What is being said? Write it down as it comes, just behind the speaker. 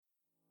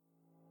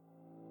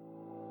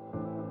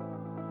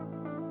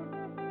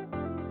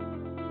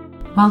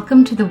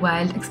Welcome to the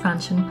Wild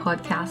Expansion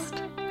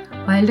podcast.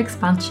 Wild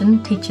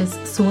Expansion teaches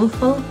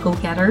soulful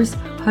go-getters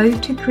how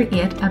to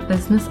create a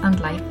business and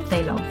life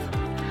they love.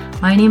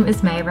 My name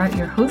is Mayra,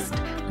 your host,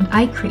 and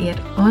I create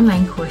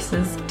online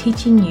courses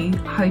teaching you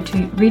how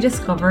to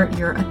rediscover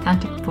your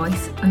authentic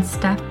voice and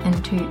step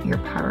into your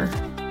power.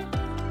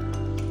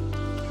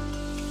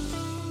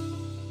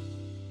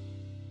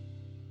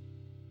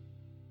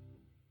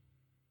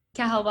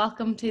 Cathal,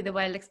 welcome to the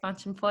Wild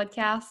Expansion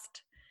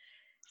podcast.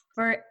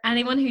 For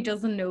anyone who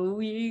doesn't know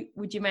you,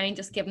 would you mind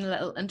just giving a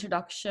little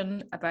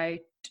introduction about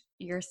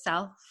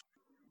yourself?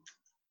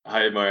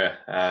 Hi, Maria.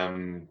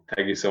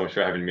 Thank you so much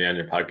for having me on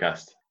your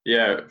podcast.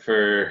 Yeah,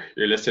 for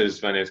your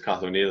listeners, my name is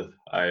Cathal O'Neill.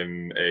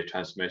 I'm a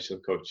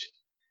transformational coach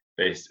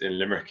based in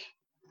Limerick.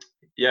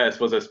 Yeah, I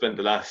suppose I spent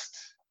the last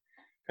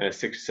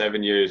 6 or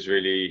 7 years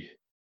really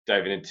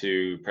diving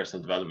into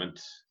personal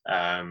development,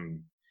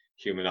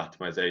 human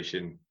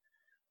optimization,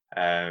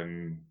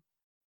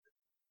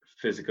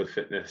 physical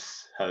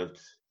fitness, health,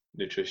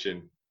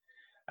 nutrition,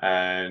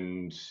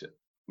 and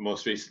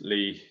most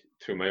recently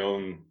through my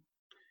own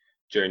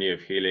journey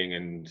of healing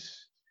and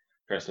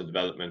personal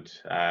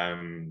development,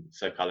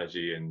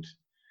 psychology and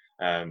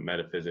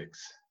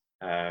metaphysics.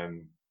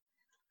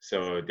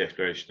 So the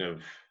exploration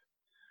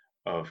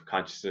of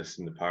consciousness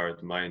and the power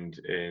of the mind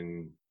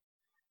in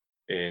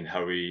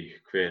how we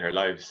create our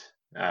lives,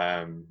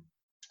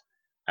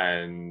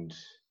 and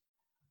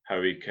how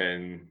we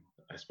can,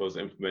 I suppose,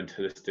 implement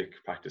holistic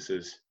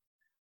practices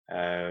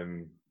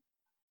to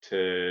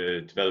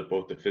develop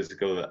both the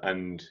physical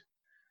and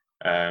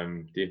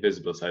the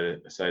invisible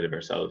side of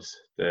ourselves,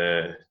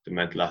 the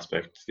mental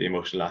aspect, the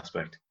emotional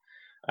aspect,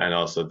 and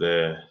also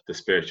the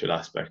spiritual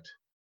aspect.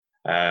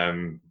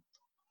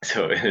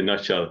 So in a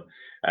nutshell,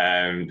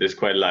 there's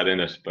quite a lot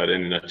in it, but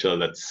in a nutshell,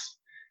 that's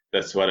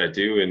what I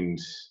do, and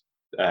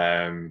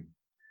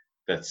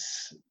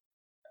that's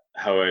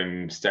how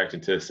I'm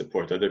starting to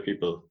support other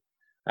people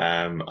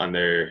on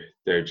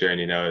their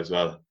journey now as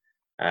well.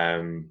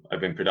 I've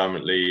been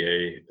predominantly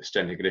a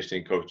strength and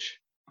conditioning coach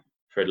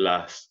for the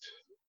last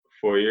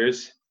 4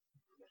 years,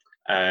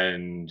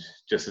 and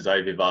just as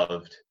I've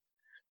evolved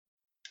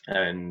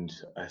and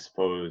I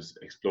suppose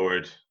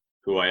explored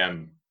who I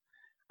am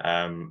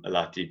a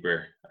lot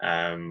deeper,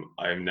 I'm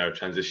now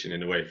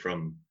transitioning away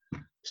from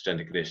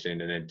strength and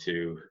conditioning and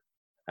into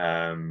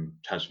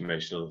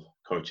transformational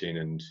coaching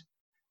and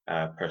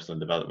personal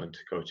development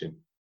coaching.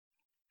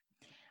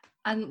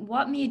 And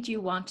what made you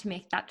want to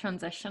make that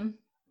transition?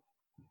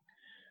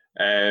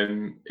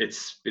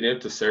 It's been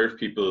able to serve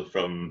people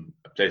from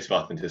a place of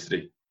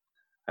authenticity.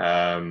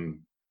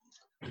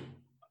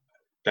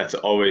 That's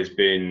always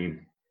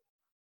been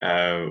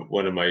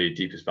one of my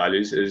deepest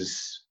values,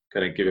 is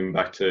kind of giving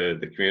back to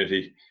the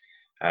community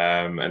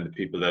and the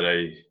people that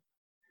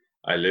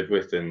I live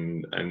with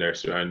and they're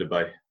surrounded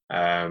by.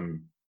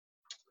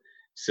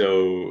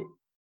 So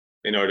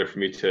in order for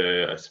me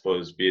to, I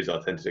suppose, be as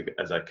authentic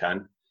as I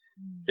can,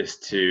 is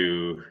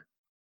to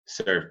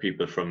serve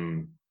people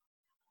from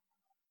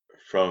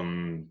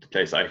the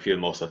place I feel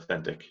most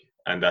authentic,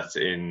 and that's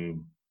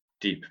in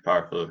deep,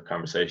 powerful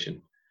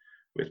conversation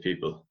with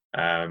people.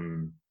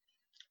 I'm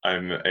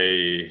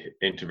a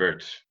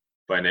introvert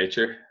by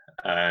nature,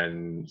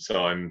 and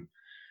so I'm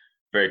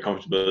very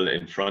comfortable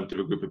in front of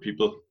a group of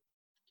people.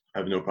 I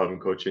have no problem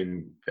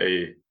coaching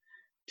a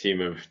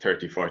team of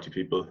 30, 40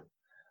 people,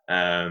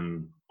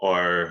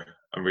 or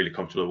I'm really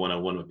comfortable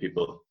one-on-one with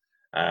people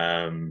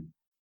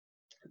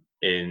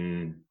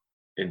in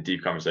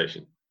deep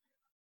conversation.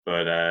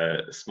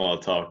 But small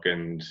talk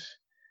and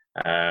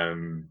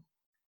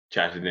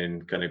chatting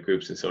in kind of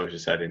groups and social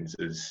settings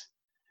is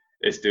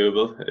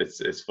doable.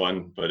 It's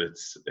fun, but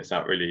it's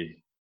not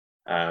really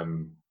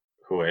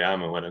who I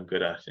am and what I'm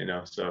good at,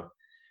 So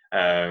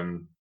yeah,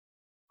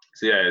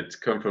 it's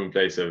come from a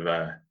place of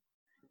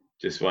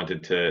just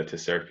wanted to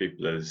serve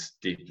people as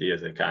deeply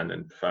as I can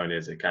and profoundly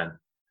as I can.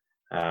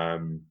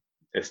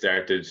 It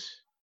started,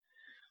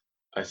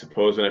 I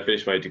suppose, when I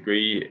finished my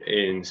degree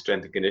in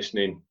strength and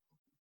conditioning.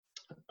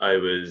 I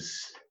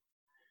was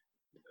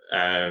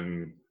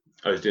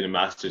doing a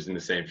master's in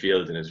the same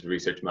field, and it was a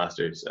research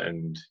master's,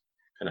 and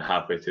kind of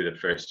halfway through the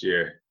first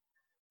year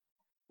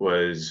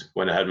was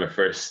when I had my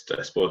first,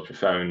 I suppose,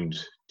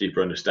 profound,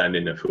 deeper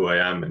understanding of who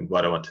I am and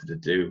what I wanted to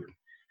do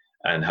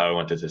and how I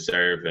wanted to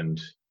serve. And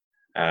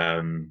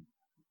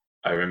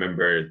I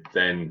remember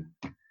then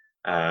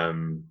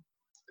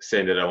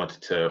saying that I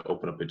wanted to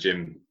open up a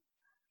gym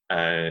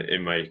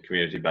in my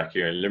community back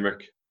here in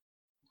Limerick,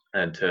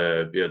 and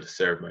to be able to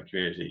serve my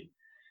community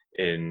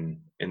in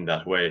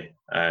that way.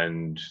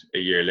 And a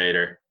year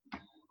later,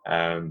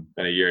 and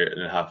a year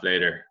and a half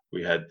later,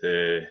 we had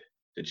the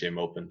gym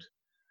opened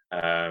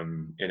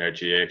in our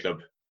GA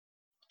club,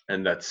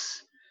 and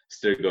that's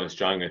still going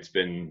strong. It's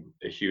been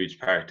a huge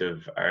part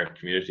of our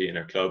community and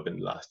our club in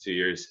the last 2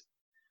 years,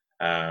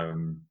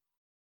 and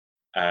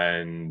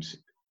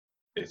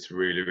it's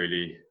really,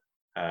 really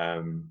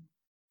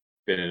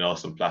been an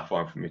awesome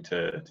platform for me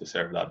to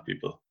serve a lot of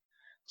people.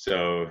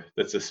 So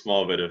that's a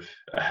small bit of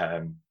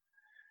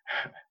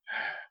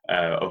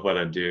of what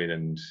I'm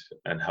doing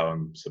and how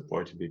I'm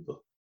supporting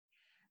people.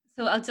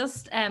 So I'll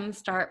just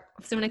start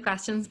so many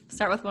questions,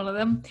 start with one of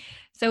them.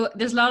 So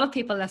there's a lot of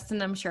people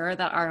listening, I'm sure,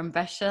 that are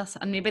ambitious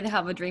and maybe they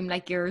have a dream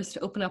like yours to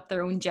open up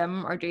their own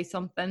gym or do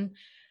something.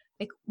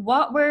 Like,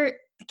 what were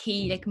the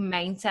key like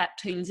mindset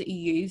tools that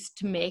you used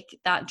to make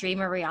that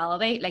dream a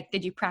reality? Like,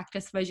 did you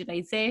practice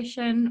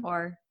visualization,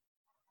 or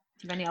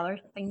do you have any other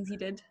things you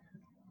did?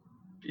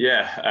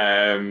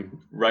 Yeah,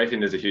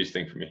 writing is a huge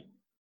thing for me,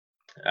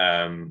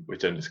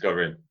 which I'm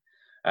discovering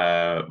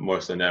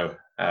more so now.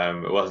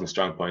 It wasn't a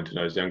strong point when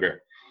I was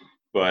younger,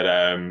 but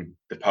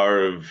the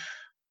power of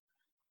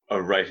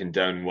writing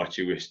down what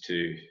you wish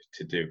to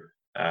do,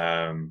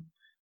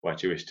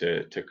 what you wish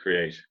to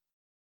create,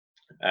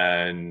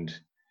 and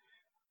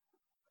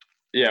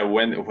yeah,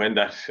 when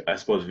that, I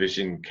suppose,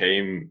 vision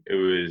came, it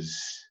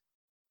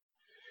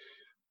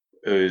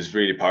was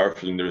really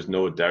powerful, and there was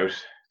no doubt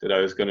that I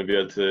was going to be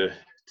able to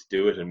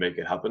do it and make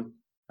it happen.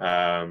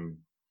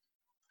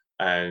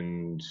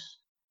 And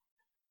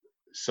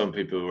some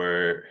people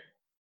were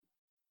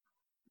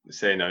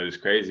saying I was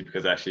crazy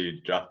because I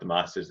actually dropped the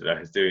master's that I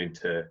was doing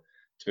to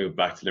move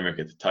back to Limerick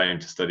at the time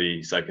to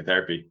study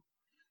psychotherapy.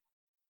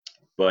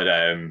 But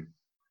it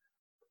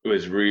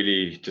was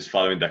really just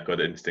following that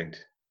gut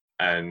instinct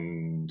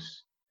and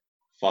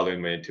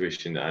following my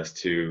intuition as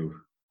to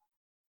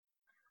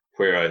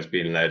where I was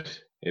being led,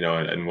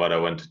 and what I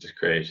wanted to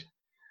create.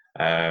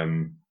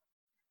 And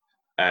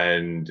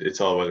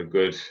it's all well and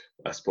good,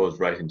 I suppose,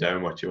 writing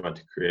down what you want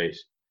to create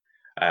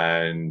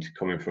and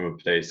coming from a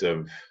place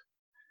of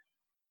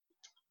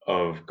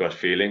gut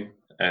feeling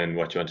and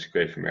what you want to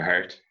create from your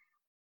heart,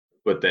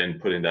 but then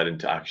putting that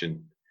into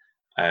action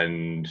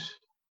and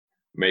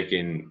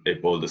making a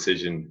bold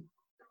decision,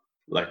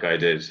 like I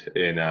did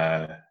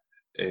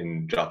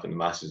in dropping the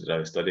masters that I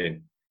was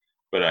studying.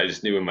 But I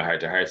just knew in my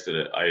heart of hearts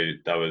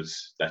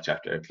that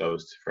chapter had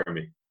closed for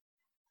me.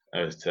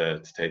 I was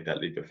to take that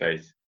leap of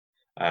faith.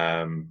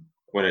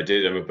 When I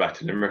did, I moved back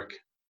to Limerick,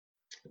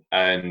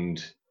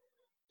 and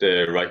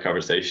the right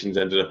conversations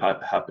ended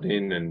up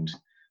happening, and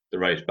the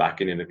right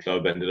backing in the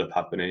club ended up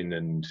happening,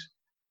 and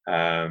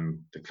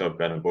the club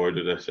got on board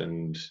with it,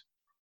 and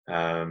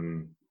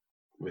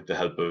with the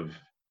help of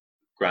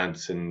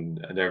grants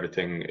and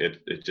everything, it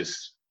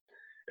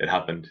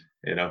happened,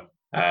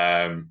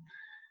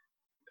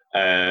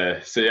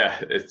 so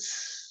yeah,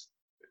 it's,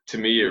 to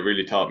me, it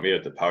really taught me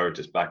the power of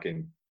just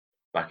backing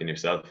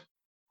yourself,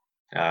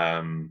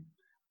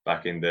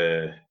 backing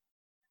the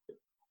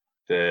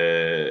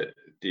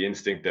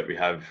instinct that we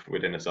have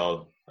within us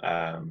all,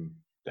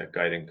 that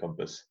guiding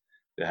compass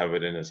they have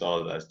within us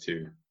all as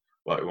to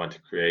what we want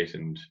to create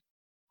and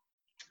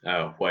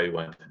why we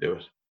want to do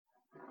it.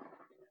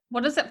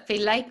 What does it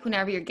feel like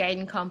whenever your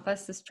guiding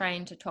compass is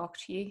trying to talk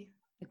to you?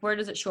 Like, where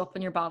does it show up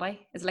in your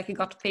body? Is it like a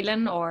gut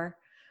feeling, or?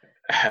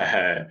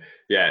 Yeah,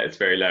 it's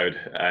very loud,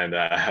 and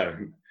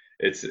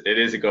it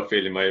is a gut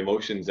feeling. My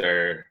emotions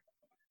are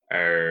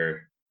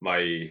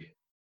my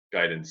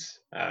guidance.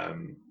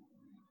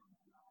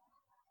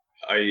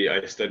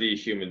 I study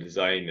human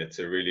design. It's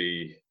a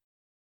really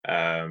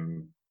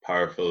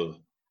powerful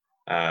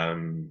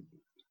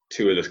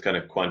tool. This kind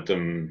of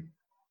quantum.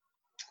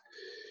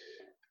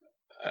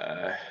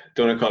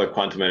 Don't want to call it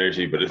quantum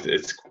energy, but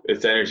it's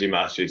energy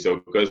mastery. So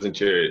it goes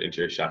into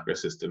your chakra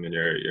system and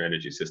your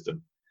energy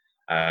system.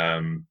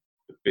 A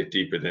bit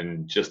deeper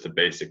than just the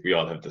basic. We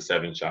all have the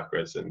 7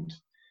 chakras and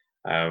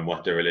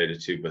what they're related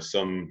to, but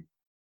some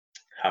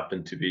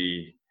happen to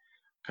be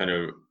kind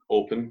of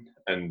open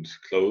and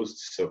closed.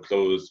 So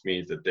closed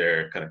means that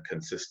they're kind of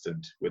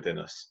consistent within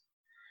us.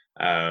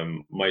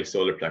 My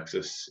solar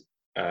plexus,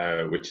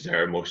 which is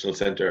our emotional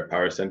center, our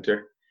power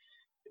center,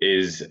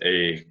 is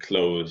a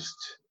closed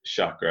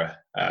chakra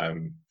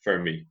for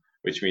me,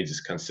 which means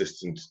it's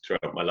consistent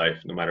throughout my life,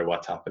 no matter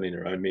what's happening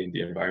around me in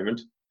the environment.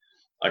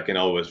 I can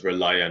always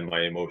rely on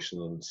my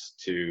emotions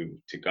to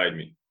guide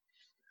me,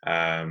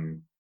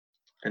 and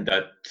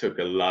that took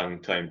a long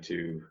time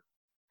to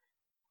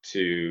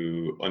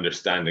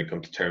understand and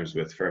come to terms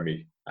with for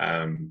me,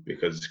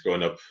 because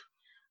growing up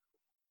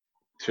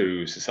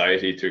through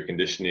society, through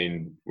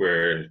conditioning,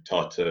 we're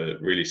taught to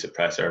really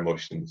suppress our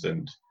emotions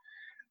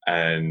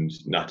and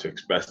not to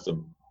express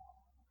them.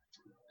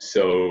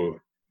 So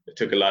it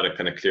took a lot of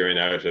kind of clearing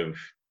out of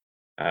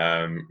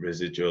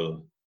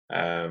residual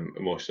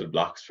emotional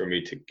blocks for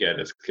me to get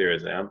as clear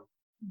as I am.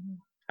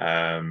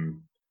 Mm-hmm.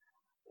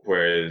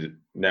 Whereas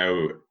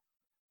now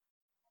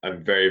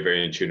I'm very,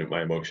 very in tune with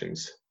my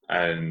emotions,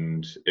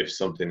 and if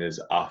something is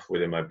off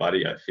within my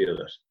body, I feel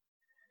it.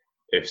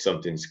 If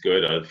something's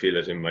good, I'll feel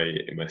it in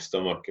my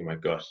stomach, in my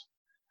gut,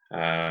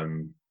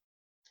 and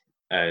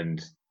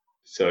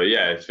so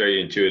yeah, it's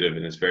very intuitive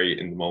and it's very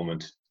in the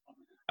moment.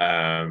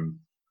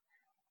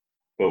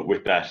 But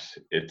with that,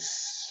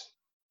 it's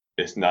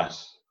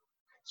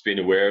being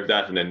aware of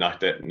that, and then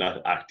not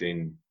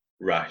acting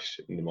rash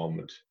in the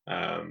moment.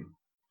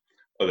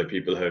 Other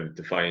people have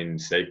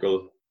defined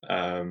sacral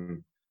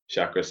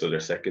chakra, so their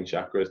second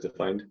chakra is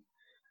defined,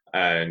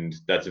 and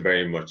that's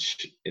very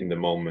much in the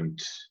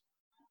moment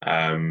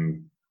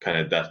kind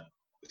of that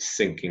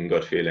sinking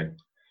gut feeling,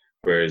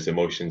 whereas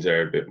emotions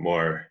are a bit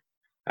more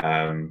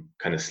kind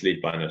of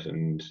sleep on it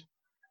and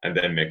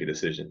then make a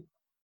decision.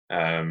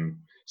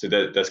 So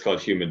that's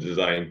called human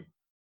design.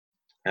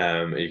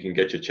 You can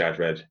get your chart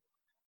read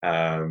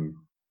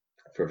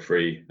for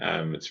free.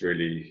 It's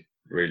really,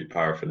 really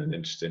powerful and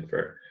interesting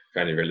for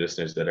any of your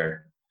listeners that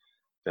are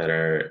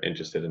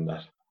interested in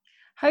that.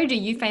 How do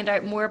you find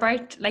out more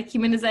about like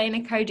human design?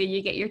 Like, how do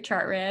you get your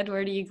chart read?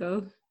 Where do you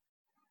go?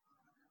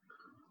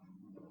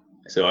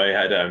 So I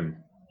had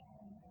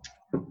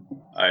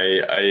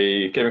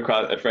I came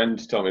across, a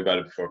friend told me about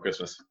it before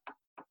Christmas.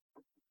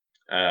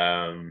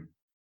 Yeah,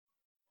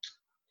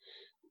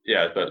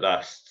 about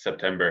last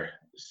September.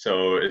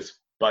 So it's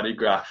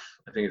Bodygraph.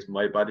 I think it's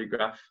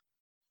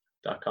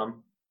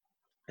mybodygraph.com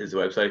is the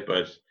website,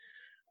 but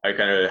I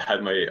kind of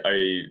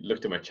I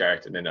looked at my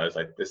chart and then I was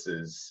like, this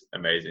is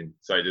amazing.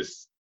 So I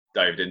just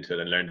dived into it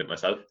and learned it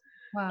myself.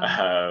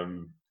 Wow.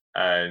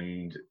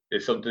 And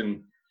it's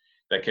something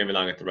that came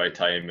along at the right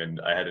time, and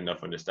I had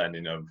enough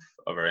understanding of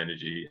our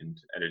energy and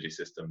energy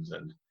systems,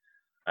 and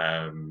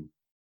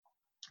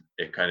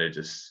it kind of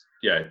just,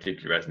 yeah,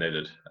 deeply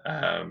resonated.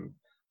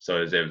 So I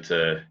was able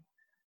to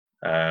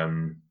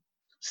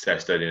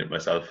start studying it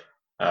myself.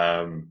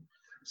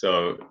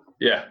 So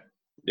yeah,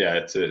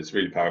 it's a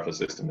really powerful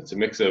system. It's a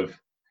mix of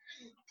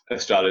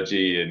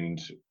astrology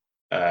and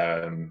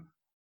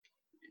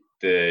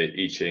the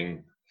I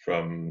Ching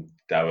from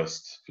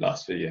Taoist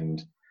philosophy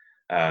and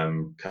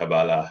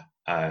Kabbalah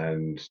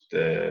and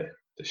the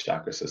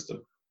chakra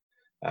system.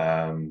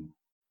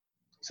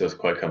 So it's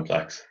quite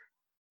complex.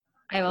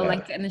 I will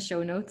link it in the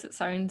show notes. It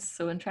sounds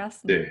so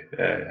interesting.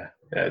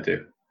 I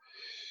do.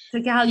 So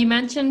Gal, you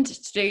mentioned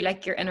to do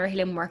like your inner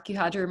healing work, you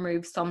had to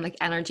remove some like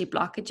energy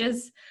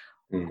blockages.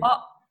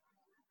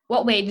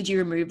 What way did you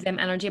remove them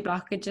energy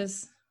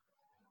blockages?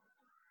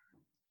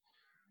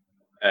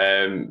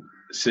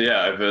 So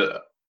yeah,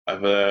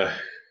 I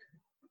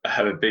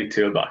have a big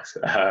toolbox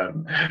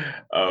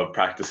of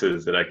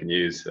practices that I can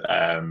use,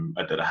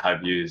 that I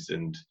have used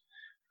and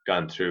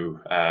gone through.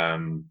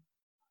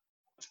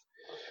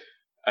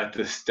 At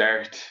the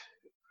start,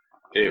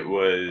 it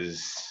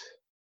was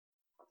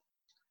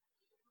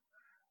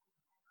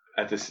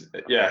kind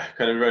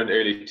of around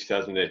early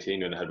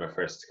 2018 when I had my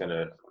first kind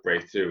of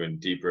breakthrough and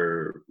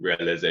deeper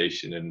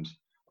realization and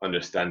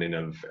understanding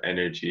of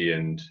energy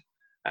and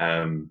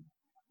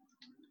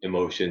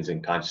emotions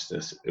and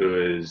consciousness. It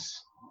was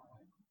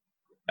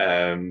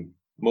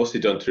mostly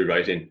done through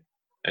writing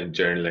and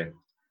journaling,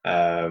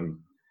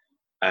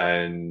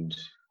 and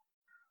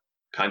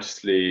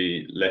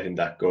consciously letting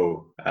that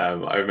go.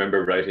 I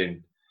remember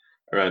writing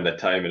around that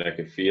time, and I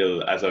could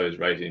feel as I was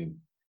writing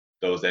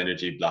those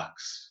energy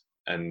blocks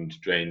and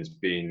drains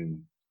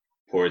being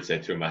poured,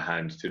 say, through my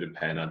hand to the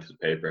pen onto the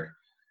paper,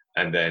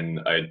 and then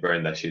I'd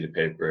burn that sheet of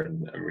paper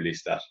and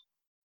release that.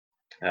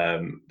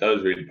 That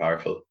was really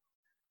powerful.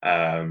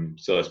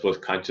 So I suppose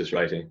conscious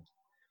writing.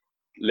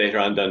 Later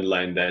on down the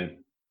line,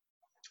 then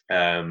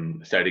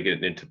started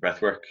getting into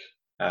breath work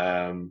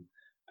and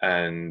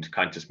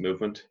conscious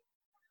movement.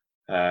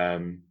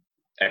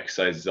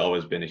 Exercise has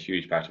always been a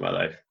huge part of my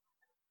life,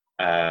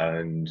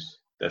 and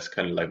that's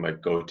kind of like my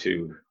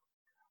go-to.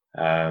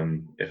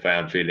 If I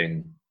am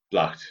feeling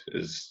blocked,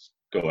 is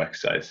go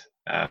exercise,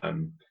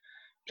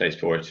 play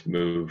sports,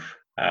 move.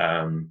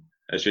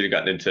 It's really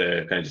gotten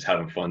into kind of just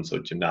having fun, so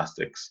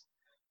gymnastics,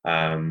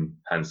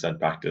 handstand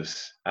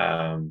practice,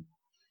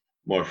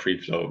 more free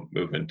flow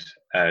movement,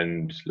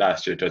 and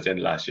towards the end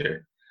of last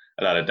year,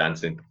 a lot of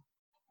dancing.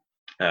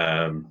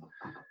 It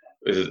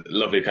was a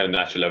lovely kind of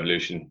natural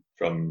evolution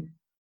from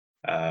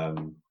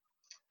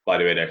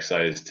bodyweight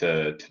exercise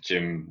to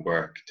gym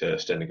work to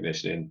strength and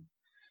conditioning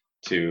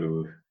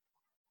to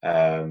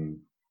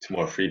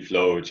more free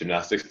flow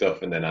gymnastic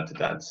stuff, and then onto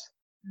dance.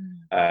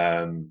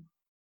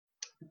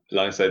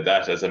 Alongside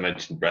that, as I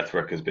mentioned, breath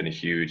work has been a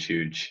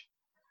huge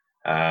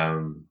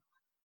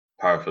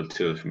powerful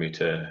tool for me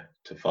to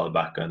fall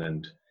back on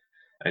and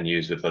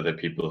use with other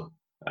people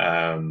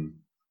in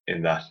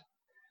that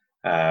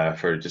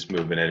for just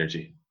moving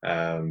energy,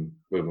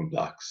 moving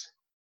blocks.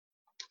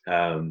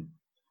 Wim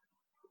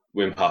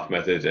Hof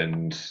method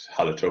and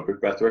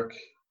holotropic breathwork,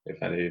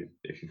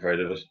 if you've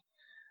heard of it,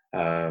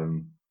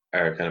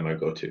 are kind of my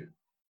go-to.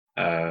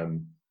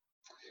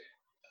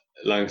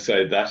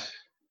 Alongside that,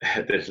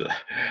 there's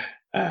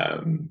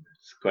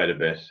it's quite a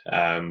bit.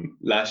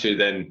 Last year,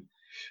 then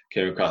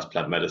came across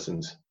plant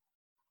medicines,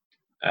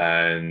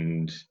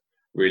 and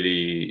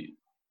really,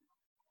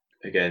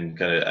 again,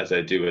 kind of as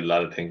I do with a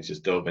lot of things,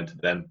 just dove into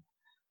them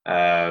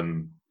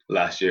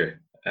last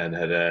year and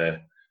had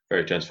a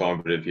very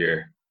transformative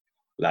year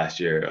last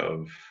year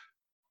of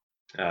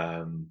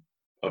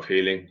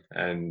healing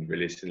and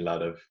releasing a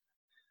lot of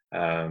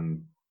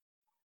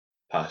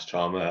past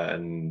trauma,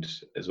 and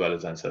as well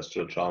as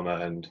ancestral trauma,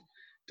 and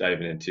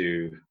diving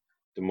into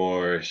the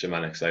more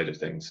shamanic side of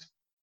things.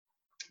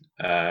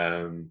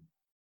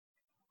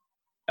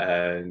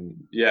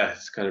 And yeah,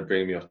 it's kind of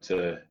bringing me up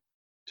to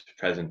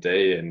present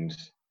day, and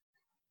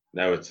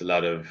now it's a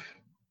lot of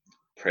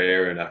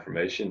prayer and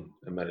affirmation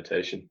and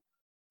meditation,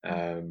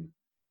 and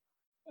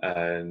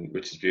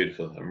which is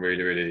beautiful. I'm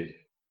really, really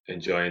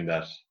enjoying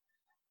that,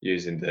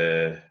 using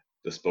the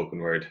spoken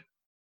word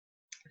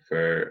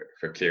for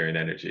clearing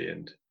energy.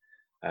 And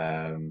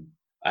I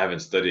haven't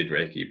studied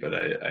Reiki, but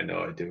I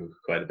know I do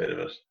quite a bit of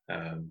it.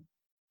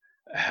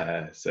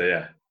 So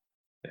yeah.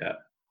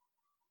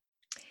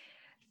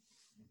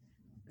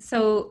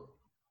 So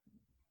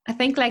I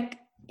think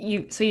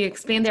you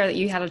explained there that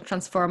you had a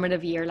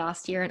transformative year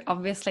last year, and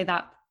obviously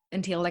that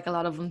entailed like a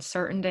lot of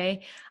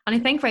uncertainty. And I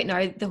think right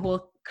now the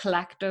whole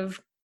collective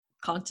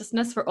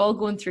consciousness, we're all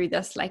going through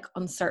this like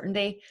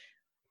uncertainty.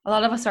 A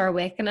lot of us are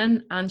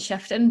awakening and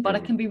shifting, but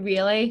it can be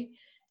really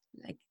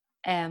like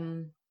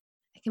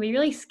it can be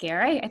really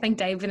scary. I think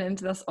diving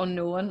into this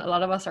unknown. A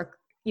lot of us are,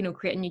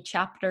 creating new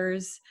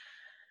chapters.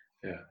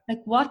 Yeah.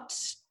 Like what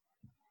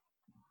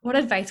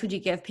advice would you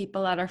give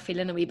people that are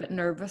feeling a wee bit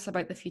nervous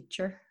about the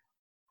future?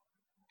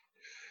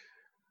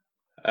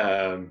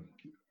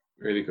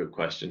 Really good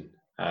question.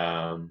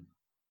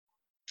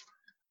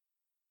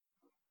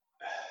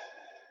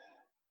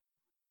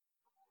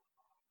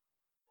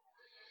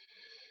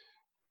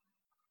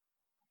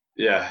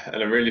 Yeah,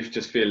 and I'm really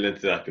just feeling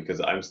into that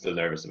because I'm still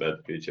nervous about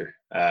the future.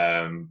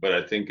 But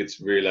I think it's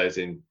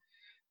realizing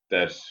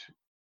that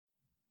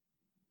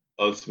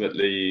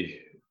ultimately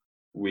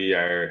we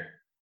are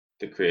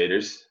the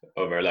creators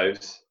of our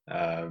lives,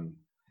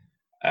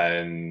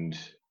 and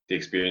the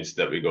experiences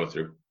that we go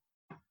through.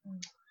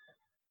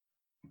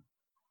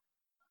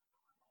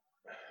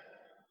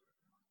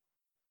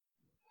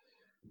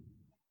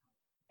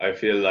 I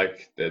feel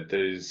like that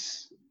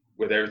there's,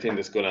 with everything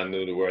that's going on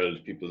in the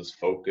world, people's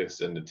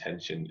focus and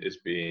attention is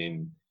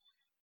being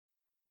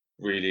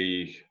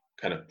really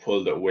kind of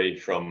pulled away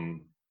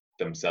from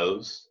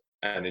themselves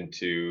and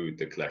into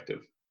the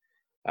collective.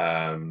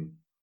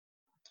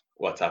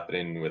 What's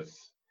happening with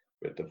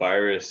the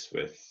virus,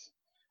 with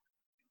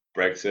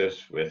Brexit,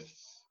 with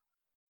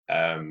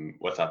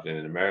what's happening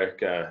in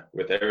America,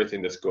 with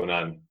everything that's going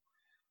on,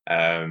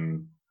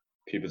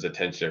 people's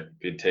attention are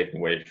being taken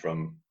away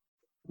from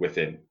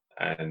within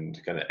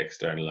and kind of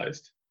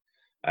externalized.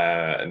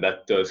 And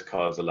that does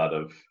cause a lot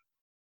of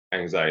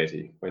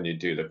anxiety when you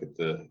do look at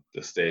the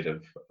state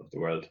of the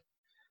world.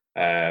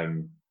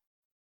 And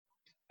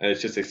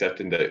it's just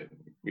accepting that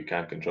we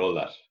can't control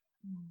that.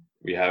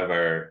 We have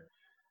our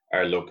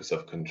locus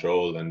of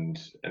control and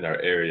our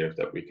area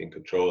that we can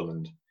control,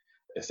 and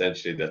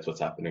essentially that's what's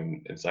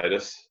happening inside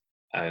us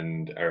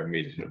and our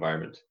immediate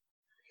environment.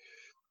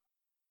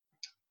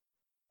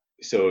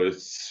 So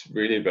it's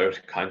really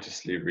about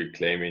consciously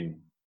reclaiming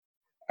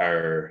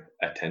our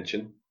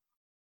attention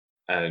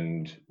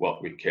and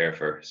what we care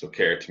for. So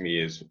care to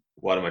me is,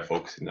 what am I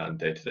focusing on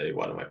day to day?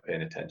 What am I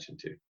paying attention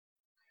to?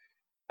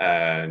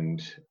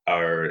 And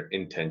our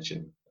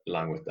intention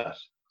along with that.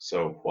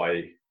 So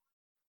why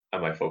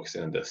am I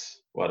focusing on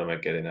this? What am I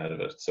getting out of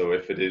it? So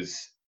if it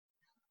is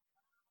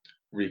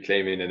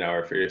reclaiming an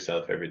hour for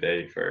yourself every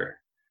day for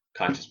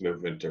conscious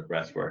movement or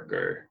breath work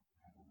or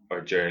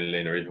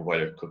journaling, or even while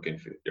you're cooking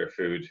your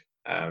food,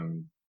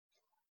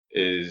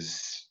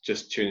 is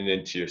just tuning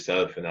into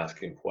yourself and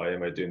asking, why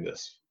am I doing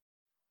this?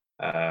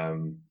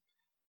 Even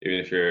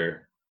if you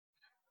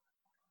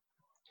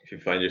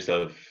find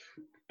yourself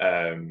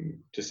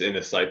just in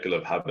a cycle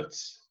of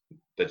habits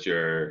that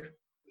you're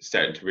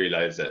starting to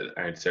realize that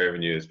aren't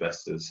serving you as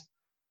best as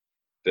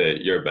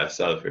your best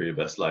self or your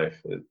best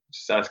life,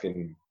 just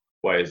asking,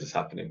 why is this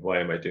happening? Why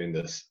am I doing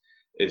this?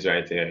 Is there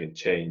anything I can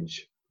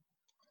change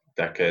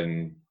that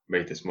can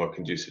make this more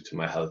conducive to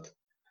my health?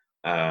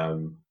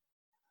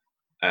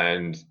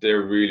 And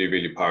they're really,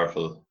 really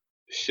powerful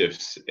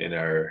shifts in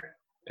our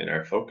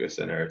focus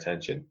and our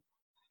attention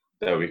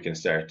that we can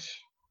start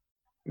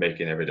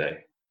making every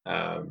day.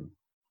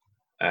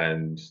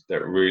 And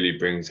that really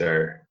brings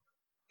our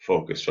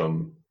focus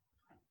from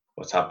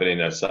what's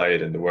happening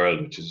outside in the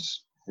world, which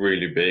is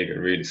really big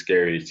and really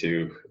scary,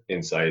 to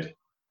inside,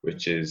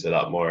 which is a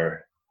lot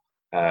more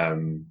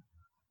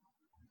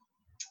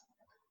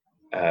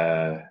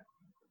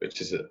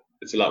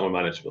it's a lot more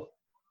manageable,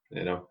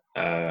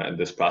 and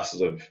this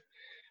process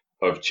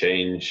of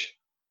change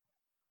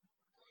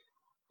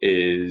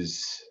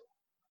is,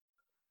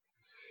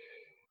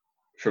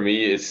 for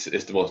me, it's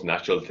the most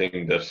natural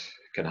thing that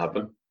can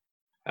happen.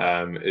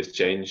 Is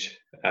change.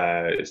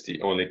 It's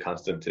the only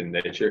constant in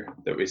nature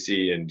that we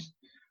see, and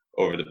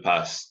over the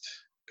past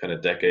kind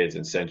of decades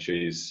and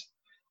centuries,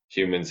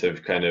 humans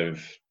have kind of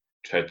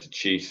tried to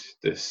cheat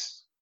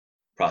this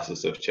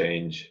process of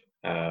change,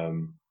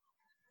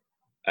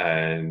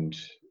 and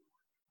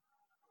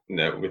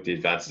now with the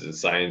advances in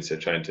science, they're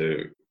trying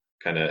to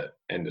kind of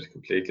end it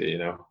completely,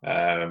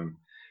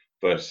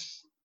 but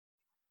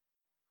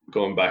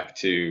going back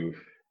to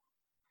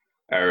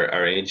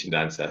our ancient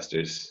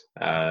ancestors,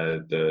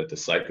 the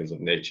cycles of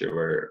nature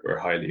were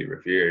highly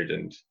revered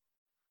and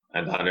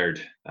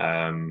honored.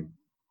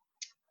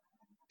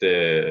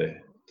 The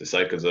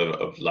cycles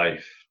of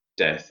life,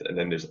 death, and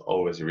then there's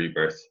always a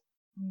rebirth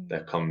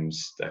that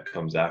comes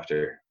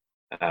after.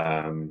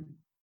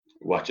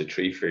 Watch a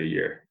tree for a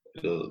year,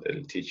 it'll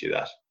teach you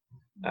that.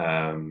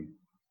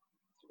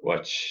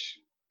 Watch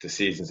the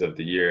seasons of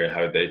the year,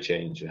 how they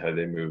change and how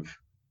they move.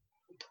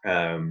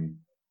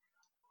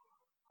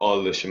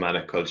 All the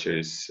shamanic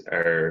cultures,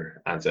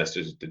 our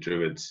ancestors, the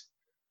Druids,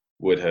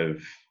 would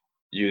have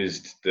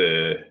used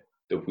the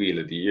wheel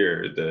of the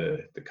year,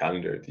 the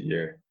calendar of the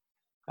year,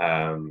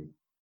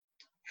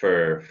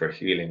 for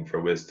healing,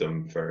 for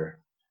wisdom, for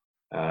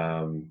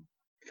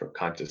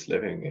conscious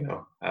living. You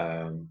know,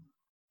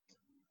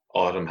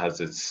 autumn has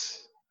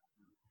its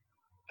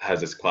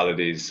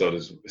qualities. So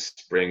does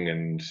spring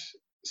and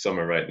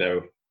summer. Right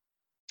now,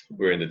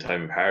 we're in the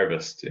time of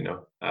harvest. You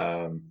know,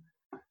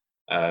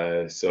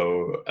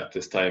 so at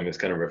this time, it's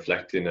kind of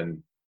reflecting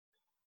on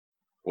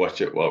what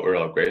we're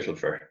all grateful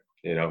for.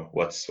 You know,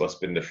 what's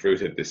been the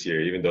fruit of this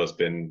year, even though it's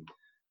been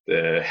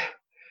the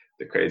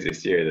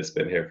craziest year that's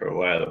been here for a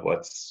while.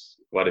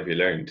 What have you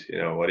learned? You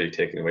know, what are you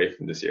taking away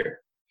from this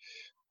year?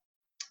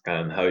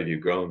 And how have you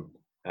grown?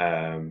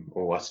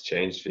 Or what's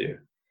changed for you?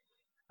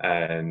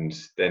 And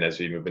then as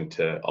we move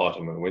into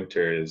autumn and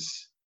winter,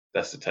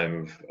 that's the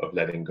time of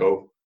letting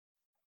go,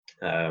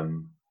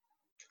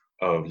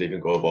 of leaving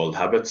go of old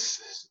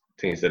habits,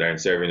 things that aren't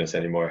serving us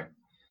anymore,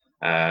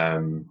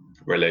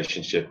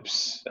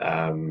 relationships,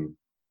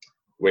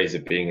 ways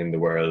of being in the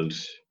world.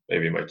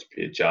 Maybe it might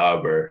be a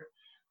job or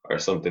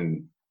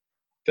something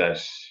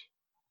that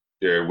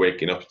you're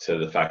waking up to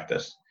the fact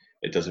that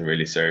it doesn't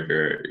really serve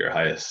your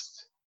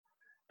highest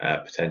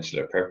potential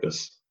or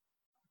purpose.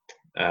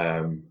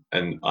 And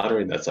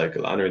honoring the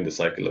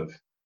cycle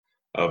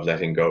of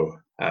letting go.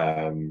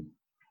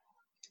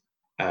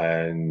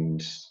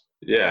 And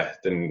yeah,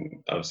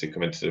 then obviously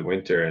come into the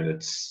winter, and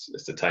it's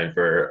the time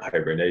for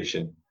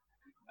hibernation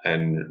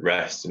and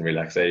rest and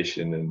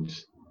relaxation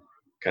and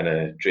kind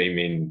of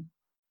dreaming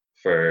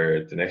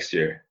for the next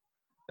year.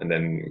 And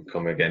then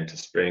come again to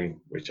spring,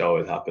 which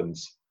always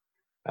happens.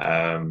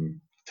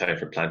 Time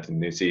for planting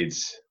new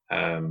seeds.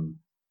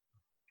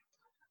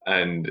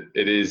 And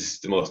it is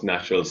the most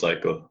natural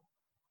cycle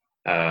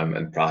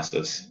and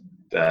process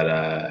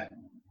that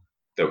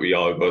we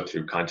all go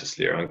through,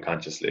 consciously or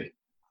unconsciously.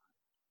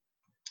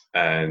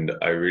 And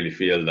I really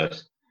feel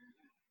that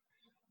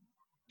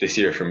this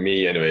year, for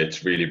me anyway,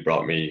 it's really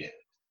brought me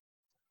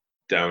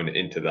down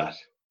into that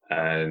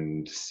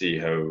and see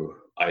how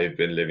I've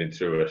been living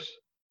through it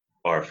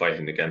or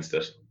fighting against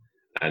it,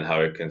 and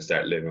how I can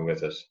start living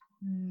with it,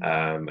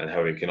 and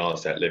how we can all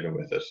start living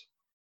with it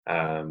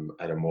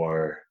at a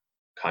more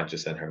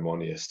conscious and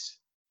harmonious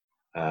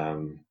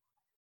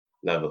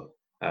level.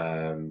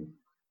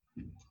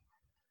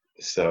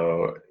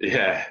 So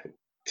yeah,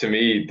 to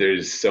me,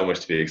 there's so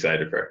much to be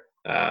excited for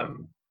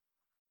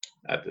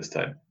at this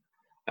time.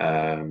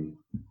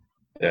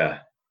 Yeah.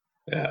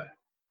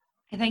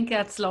 I think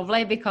that's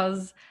lovely,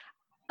 because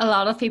a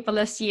lot of people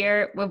this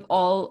year, a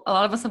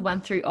lot of us have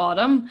went through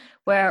autumn,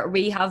 where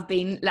we have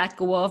been let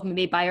go of,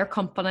 maybe by our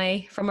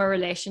company, from a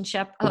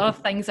relationship. A lot of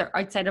things are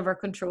outside of our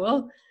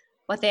control.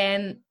 But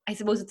then I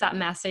suppose it's that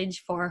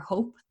message for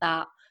hope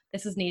that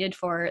this is needed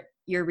for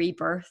your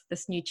rebirth,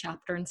 this new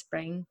chapter in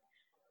spring.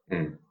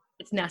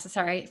 It's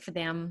necessary for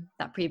them,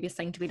 that previous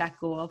thing, to be let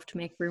go of, to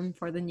make room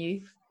for the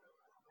new.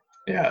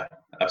 Yeah,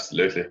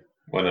 absolutely.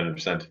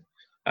 100%.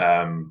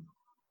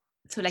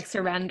 So like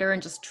surrender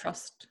and just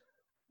trust.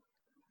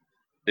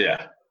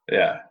 Yeah.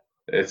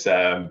 It's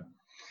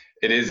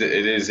it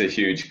is a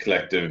huge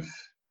collective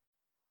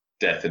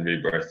death and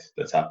rebirth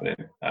that's happening.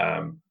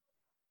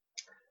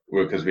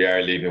 Because we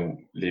are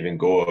leaving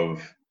go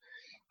of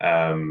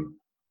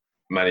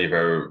many of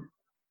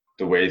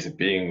the ways of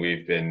being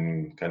we've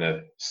been kind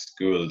of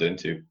schooled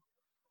into,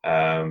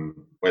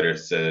 whether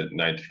it's a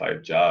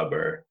 9-to-5 job,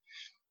 or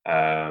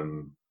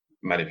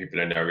many people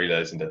are now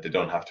realizing that they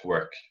don't have to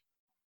work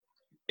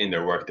in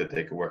their work, that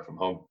they could work from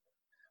home,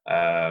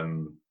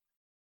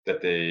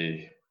 that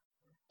they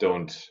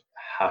don't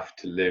have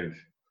to live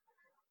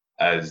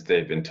as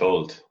they've been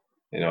told,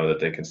 you know, that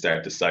they can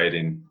start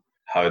deciding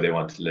how they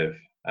want to live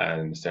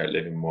and start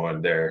living more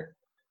on their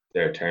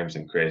terms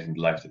and creating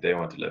the life that they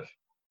want to live.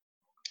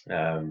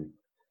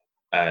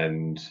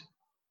 And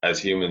as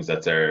humans,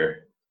 it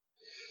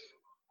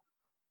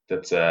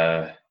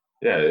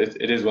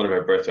is one of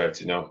our birthrights,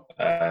 you know,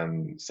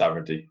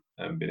 sovereignty,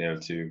 and being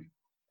able to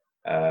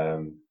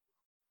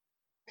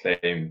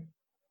claim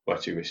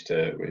what you wish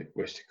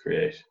to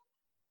create.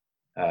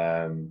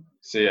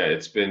 So yeah,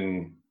 it's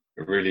been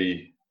a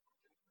really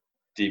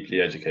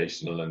deeply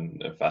educational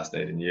and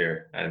fascinating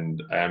year,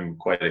 and I am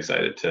quite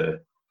excited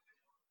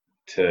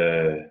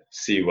to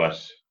see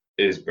what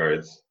is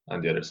birth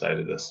on the other side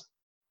of this,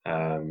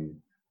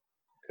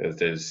 because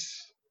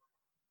there's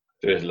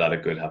a lot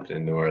of good happening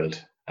in the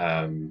world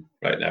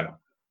right now.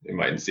 You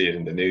mightn't see it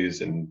in the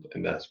news and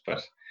that,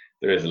 but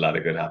there is a lot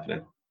of good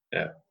happening.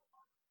 Yeah.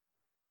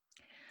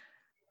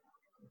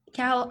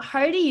 Cal,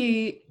 how do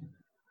you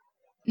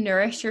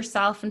nourish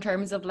yourself in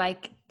terms of,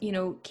 like, you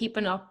know,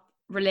 keeping up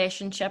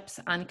relationships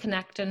and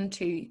connecting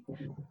to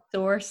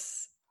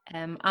source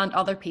and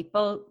other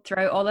people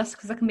throughout all this?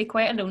 Because it can be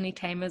quite a lonely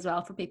time as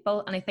well for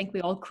people, and I think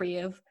we all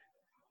crave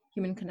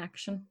human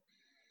connection.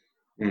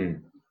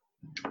 Mm.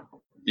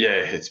 Yeah,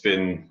 it has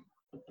been,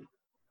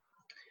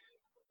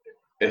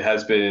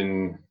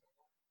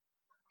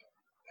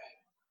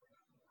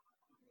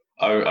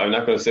 I'm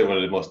not going to say one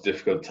of the most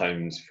difficult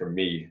times for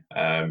me,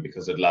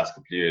 because the last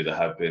couple of years I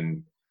have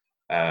been,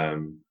 I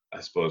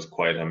suppose,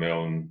 quite on my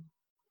own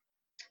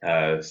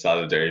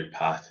solitary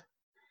path.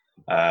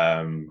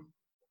 Um,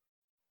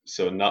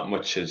 so not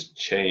much has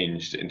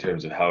changed in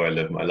terms of how I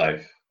live my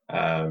life,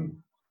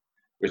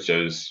 which I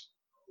was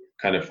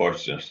kind of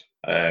fortunate.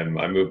 I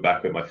moved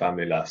back with my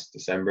family last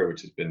December,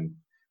 which has been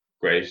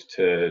great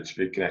to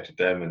reconnect with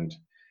them,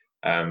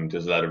 and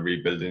there's a lot of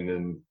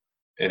rebuilding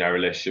in our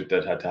relationship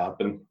that had to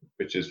happen,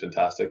 which is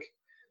fantastic.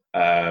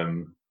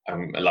 I'm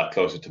a lot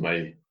closer to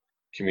my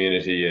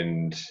community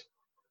and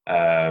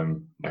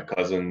my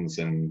cousins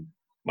and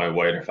my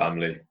wider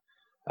family,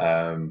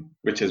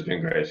 which has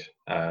been great.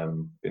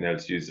 Being able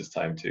to use this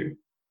time to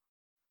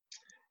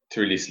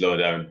really slow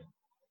down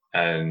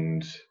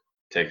and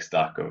take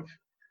stock of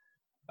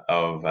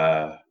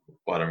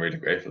what I'm really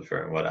grateful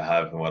for and what I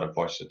have and what I'm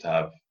fortunate to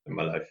have in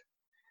my life.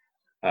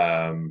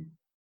 Um,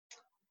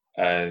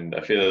 and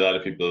I feel a lot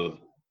of people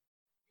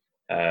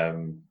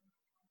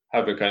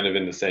have been kind of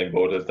in the same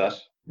boat as that,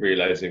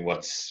 realizing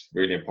what's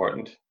really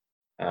important,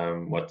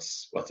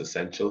 what's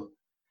essential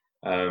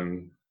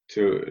to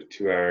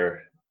our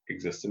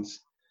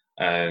existence,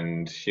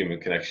 and human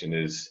connection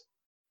is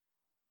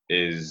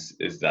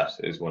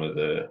one of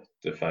the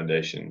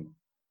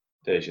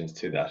foundations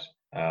to that.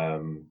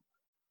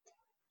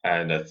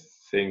 And I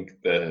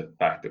think the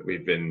fact that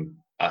we've been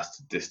asked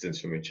to distance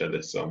from each other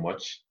so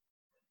much,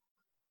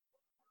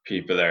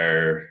 people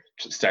are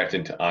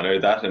starting to honor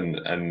that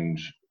and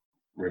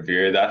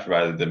revere that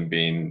rather than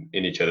being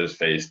in each other's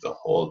face the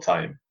whole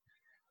time.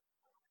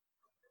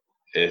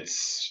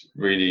 It's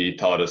really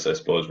taught us, I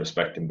suppose,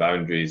 respecting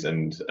boundaries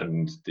and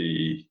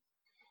the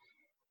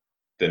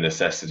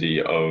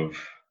necessity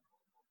of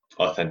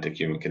authentic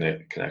human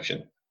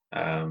connection.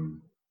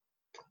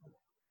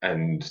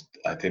 And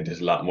I think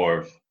there's a lot more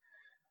of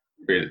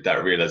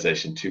that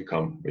realization to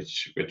come,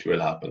 which will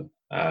happen.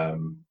 I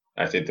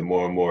think the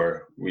more and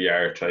more we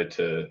are trying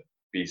to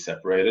be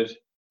separated,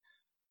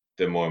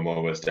 the more and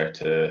more we'll start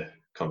to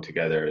come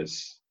together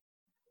as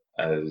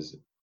as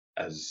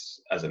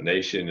a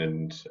nation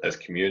and as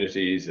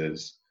communities, and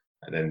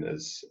then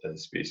as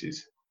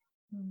species.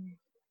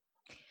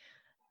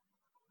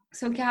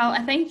 So Cal,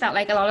 I think that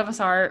like a lot of us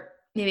are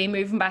maybe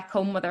moving back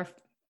home with our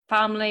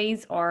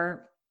families,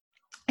 or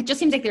it just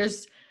seems like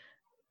there's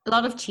a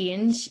lot of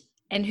change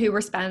in who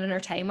we're spending our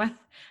time with,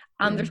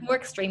 and there's more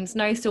extremes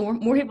now. So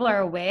more people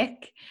are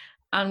awake,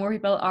 and more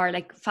people are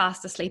like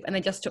fast asleep, and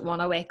they just don't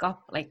want to wake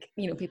up. Like,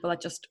 you know, people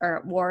that just are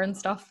at war and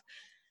stuff.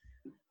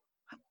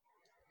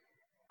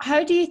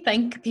 How do you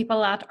think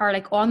people that are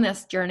like on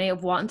this journey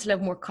of wanting to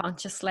live more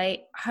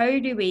consciously, how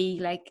do we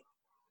like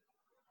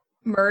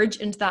merge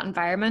into that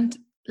environment,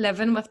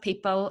 living with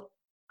people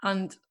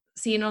and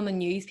seeing on the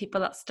news people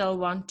that still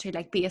want to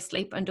like be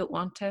asleep and don't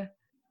want to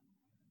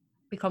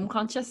become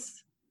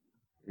conscious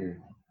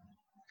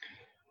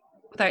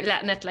without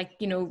letting it, like,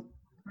 you know,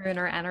 ruin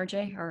our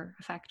energy or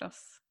affect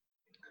us?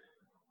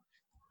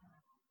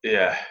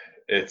 Yeah,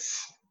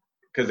 it's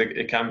because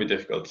it can be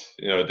difficult.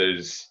 You know,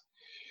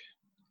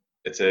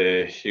 it's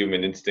a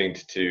human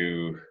instinct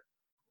to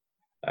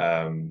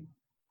want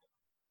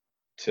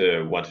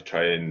to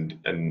try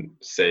and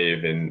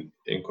save, in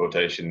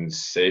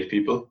quotations, save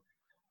people.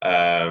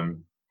 But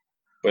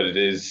it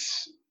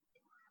is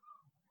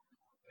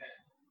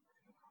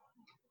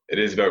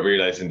about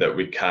realizing that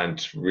we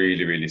can't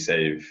really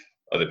save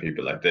other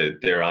people. Like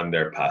they're on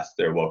their path,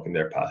 they're walking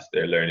their path,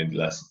 they're learning the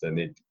lessons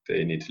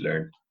they need to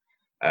learn.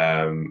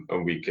 And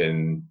we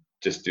can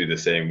just do the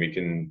same. We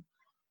can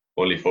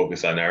only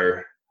focus on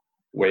our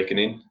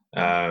awakening,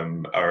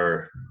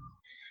 our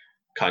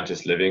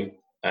conscious living,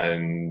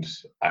 and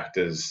act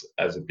as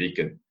a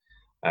beacon.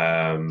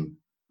 I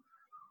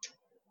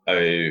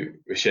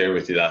was sharing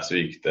with you last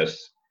week that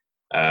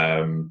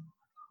kind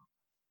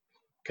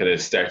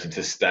of started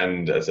to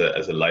stand as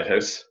a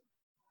lighthouse,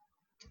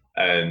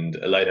 and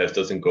a lighthouse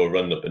doesn't go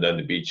running up and down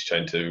the beach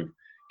trying to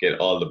get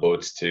all the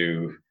boats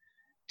to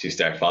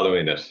start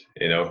following it.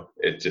 You know,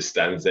 it just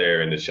stands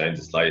there and it shines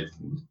its light.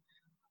 And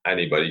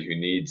anybody who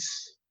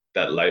needs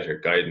that light or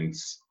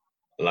guidance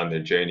along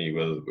their journey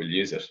will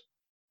use it.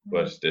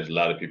 But there's a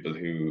lot of people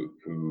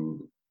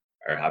who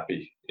are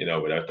happy, you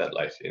know, without that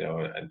light, you know,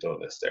 and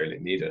don't necessarily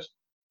need it.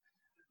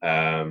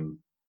 And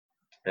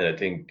I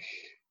think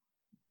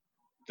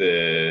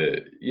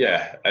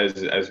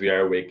as we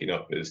are waking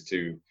up, is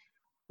to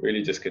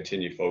really just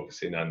continue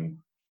focusing on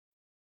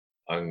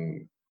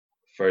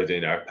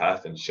furthering our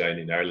path and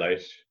shining our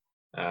light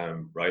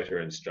brighter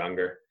and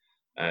stronger.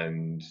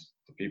 And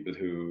the people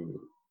who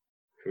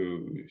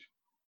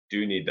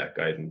do need that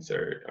guidance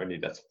or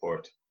need that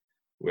support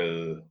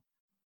will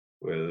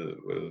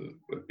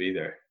be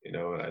there, you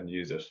know, and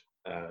use it.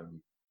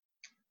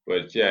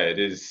 But yeah, it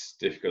is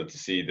difficult to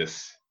see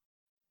this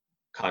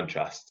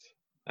contrast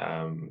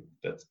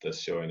that's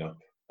showing up.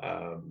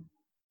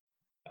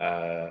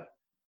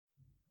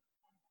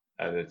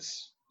 and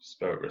it's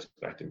just about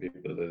respecting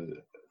people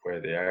where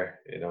they are,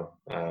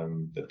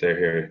 that they're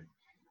here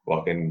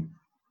walking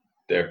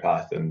their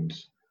path, and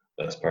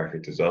that's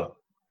perfect as well.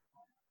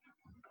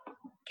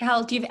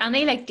 Cal, do you have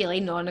any like daily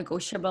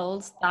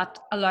non-negotiables that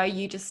allow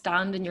you to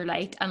stand in your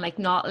light and like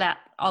not let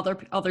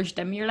others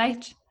dim your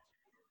light?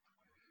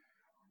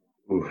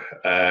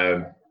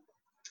 I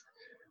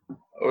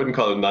wouldn't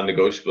call them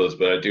non-negotiables,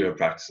 but I do have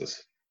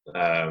practices.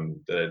 That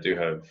I do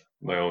have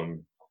my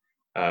own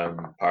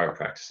power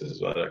practices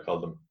is what I call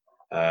them.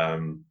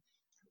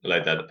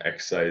 Like that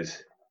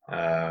exercise,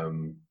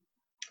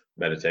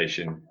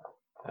 meditation.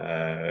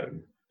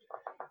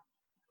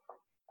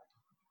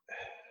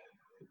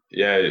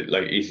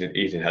 Like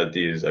eating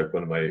healthy is like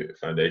one of my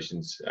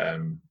foundations.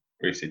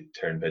 Recently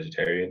turned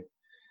vegetarian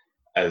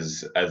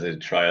as a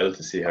trial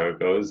to see how it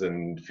goes,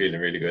 and feeling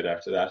really good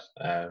after that.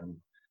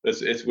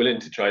 It's willing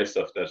to try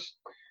stuff that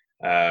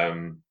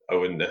I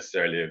wouldn't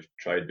necessarily have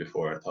tried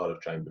before, I thought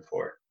of trying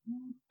before,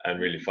 and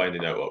really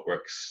finding out what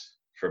works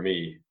for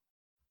me,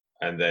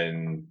 and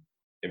then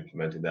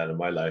implementing that in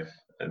my life.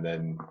 And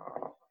then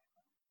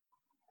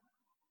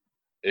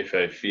if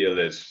I feel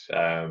it's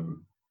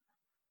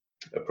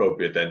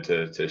appropriate then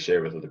to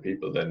share with other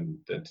people, then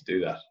to do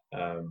that.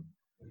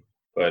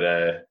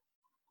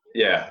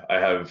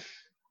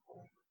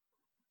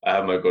 I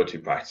have my go-to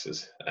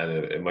practices, and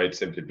it might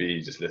simply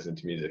be just listening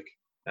to music,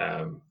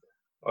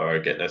 or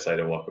getting outside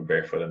and walking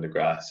barefoot on the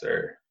grass,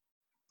 or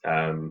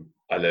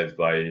I live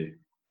by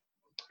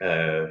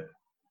a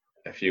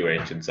few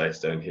ancient sites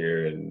down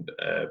here and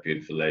a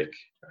beautiful lake,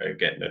 or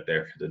getting out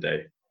there for the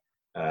day,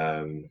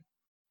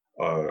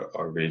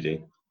 or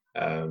reading.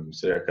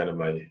 So they're kind of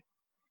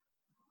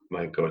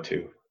my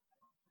go-to.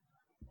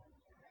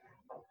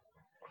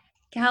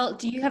 Cal,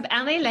 do you have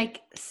any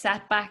like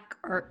setbacks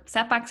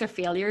or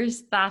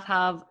failures that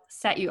have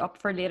set you up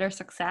for later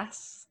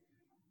success?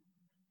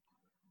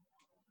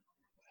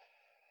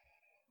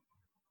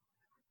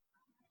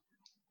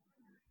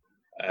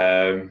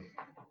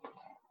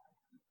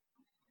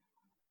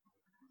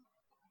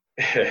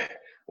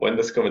 One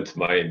that's coming to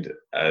mind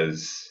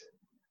as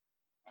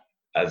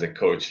a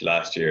coach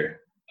last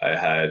year,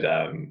 I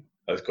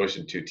was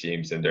coaching two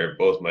teams, and they're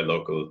both my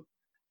local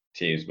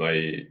teams,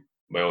 my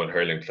own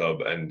hurling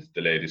club and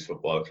the ladies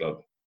football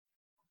club.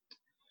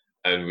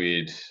 And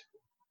we'd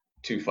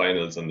two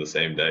finals on the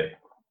same day.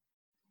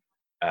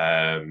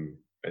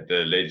 At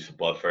the ladies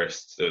football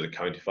first, there was a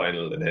county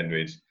final, and then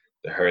we'd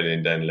the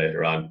hurling then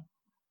later on.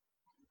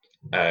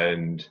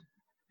 And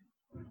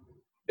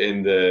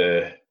in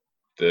the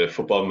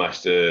football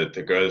match,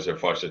 the girls are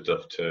fortunate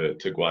enough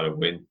to go on and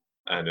win,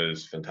 and it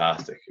was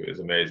fantastic. It was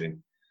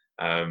amazing.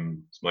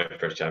 It's my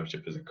first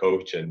championship as a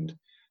coach, and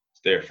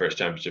it's their first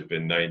championship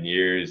in 9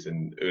 years,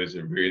 and it was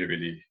a really,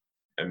 really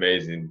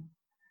amazing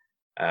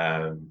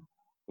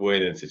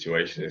winning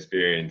situation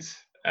experience.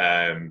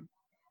 Then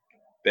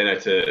I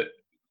had to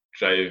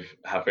drive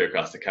halfway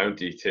across the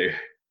county to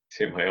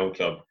my own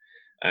club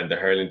and the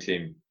hurling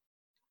team,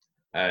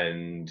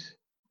 and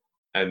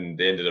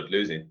they ended up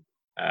losing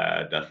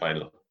that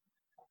final.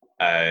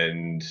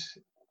 And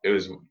it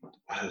was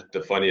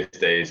the funniest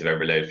days I've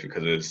ever lived,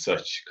 because it was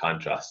such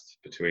contrast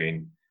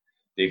between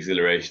the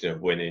exhilaration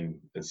of winning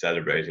and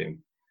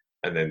celebrating,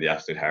 and then the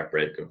absolute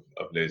heartbreak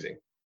of losing.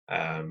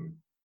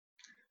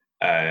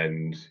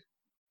 And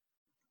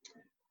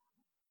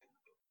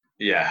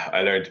yeah,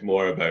 I learned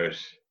more about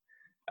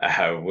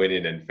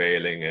winning and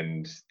failing,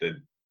 and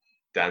the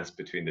dance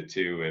between the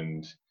two,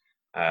 and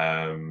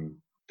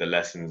the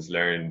lessons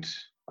learned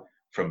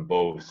from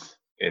both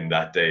in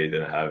that day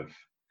than I have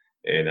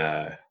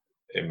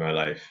in my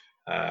life.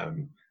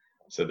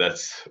 So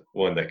that's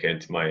one that came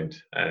to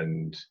mind.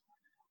 And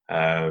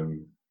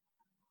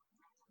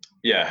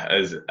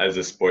as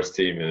a sports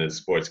team and as a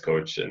sports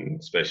coach, and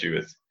especially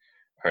with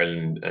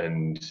hurling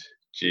and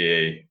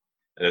GA,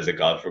 and as a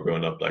golfer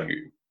growing up, like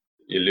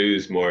you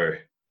lose a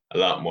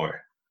lot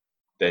more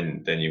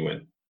than you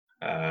win.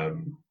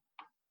 And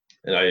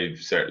I've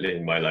certainly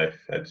in my life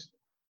had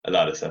a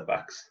lot of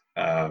setbacks,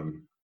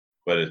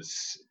 but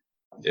it's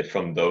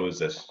from those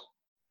that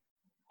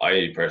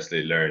I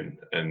personally learn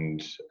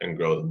and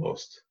grow the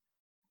most,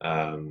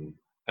 and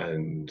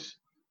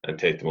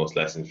take the most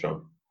lessons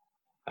from.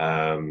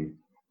 And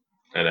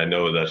I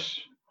know that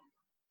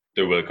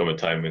there will come a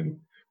time when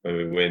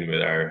we win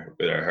with our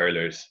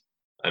hurlers,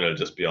 and it'll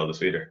just be all the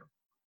sweeter.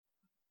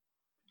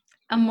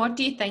 And what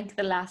do you think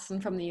the lesson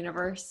from the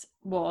universe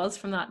was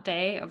from that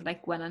day of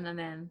like winning and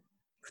then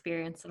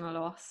experiencing a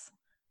loss?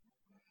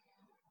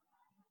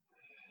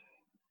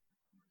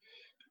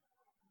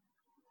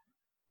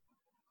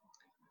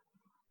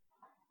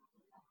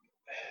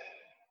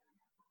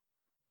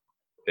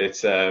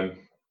 It's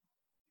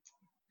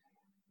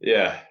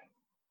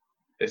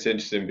it's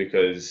interesting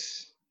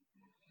because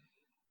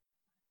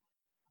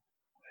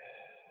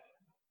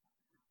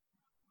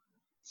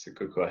it's a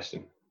good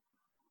question.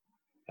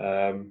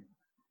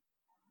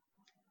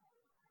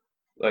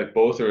 Like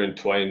both are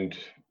entwined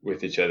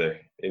with each other.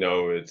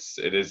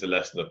 It is a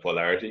lesson of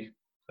polarity,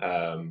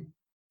 that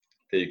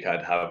you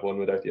can't have one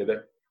without the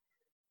other.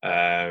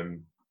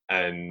 And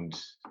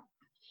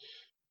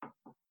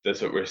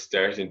that's what we're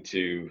starting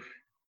to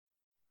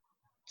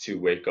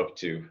wake up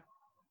to,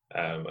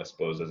 I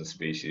suppose, as a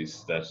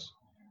species, that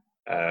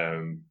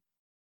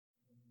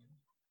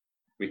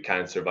we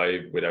can't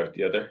survive without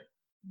the other.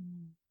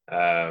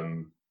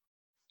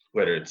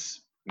 Whether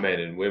it's men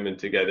and women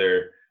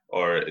together,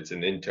 or it's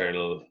an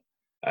internal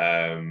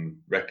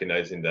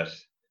recognizing that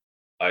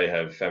I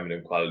have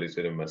feminine qualities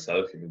within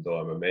myself, even though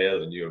I'm a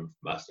male, and you have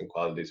masculine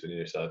qualities within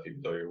yourself,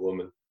 even though you're a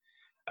woman.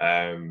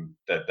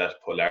 That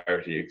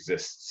polarity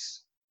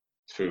exists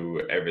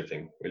through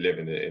everything. We live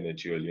in a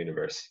dual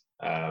universe.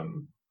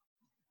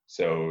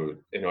 So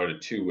in order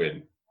to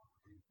win,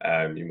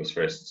 you must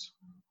first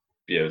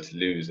be able to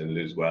lose, and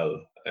lose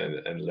well,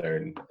 and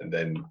learn, and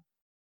then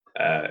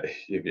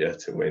you'll be able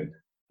to win.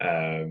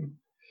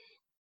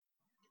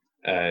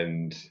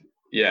 And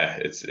yeah,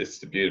 it's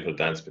the beautiful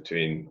dance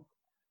between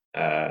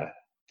the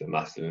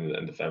masculine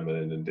and the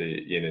feminine, and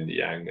the yin and the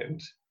yang,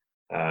 and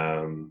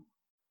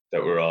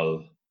that we're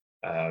all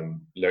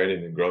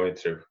learning and growing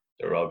through,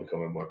 that we're all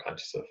becoming more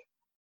conscious of.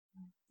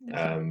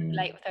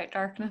 Light without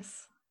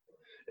darkness.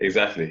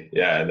 Exactly,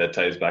 yeah, and that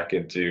ties back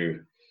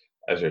into,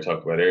 as we were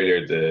talking about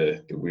earlier,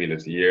 the wheel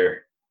of the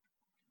year.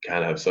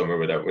 Can't have summer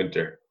without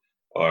winter,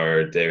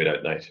 or day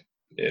without night,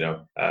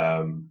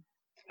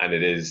 and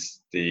it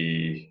is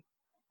the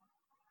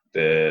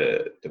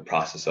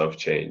process of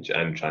change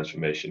and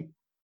transformation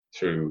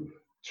through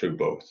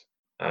both,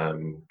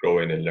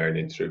 growing and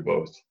learning through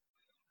both,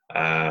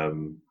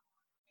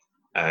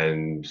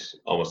 and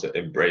almost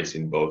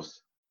embracing both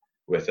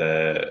with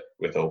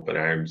open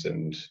arms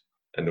and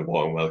a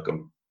warm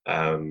welcome,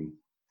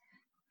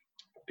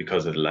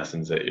 because of the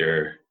lessons that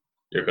you're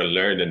going to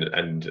learn,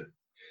 and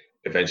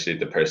eventually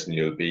the person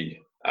you'll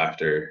be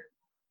after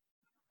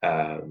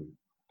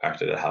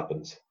that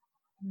happens.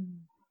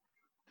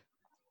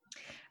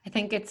 I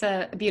think it's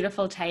a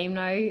beautiful time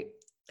now,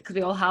 because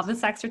we all have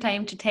this extra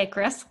time to take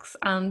risks,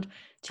 and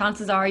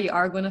chances are you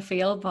are going to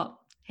fail, but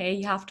hey,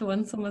 you have to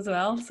win some as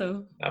well.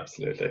 So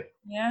absolutely,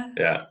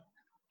 yeah,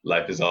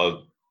 life is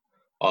all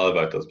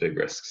about those big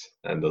risks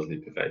and those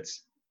leap of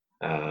faiths.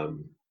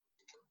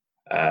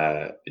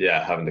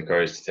 Having the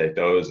courage to take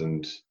those,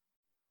 and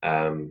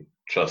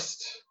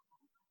trust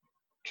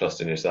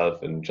in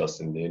yourself, and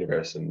trust in the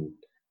universe, and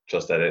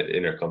trust that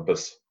inner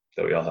compass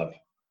that we all have.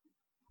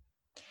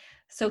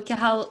 So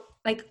Cathal,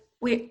 I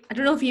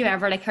don't know if you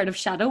ever heard of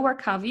shadow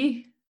work, have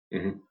you?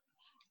 Mm-hmm.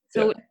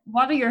 So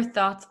what are your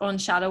thoughts on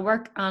shadow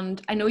work?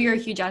 And I know you're a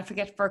huge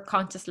advocate for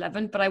conscious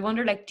living, but I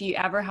wonder, do you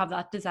ever have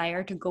that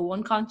desire to go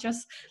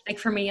unconscious?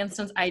 For me,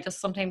 instance, I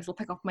just sometimes will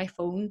pick up my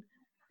phone,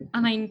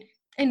 and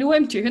I know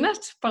I'm doing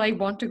it, but I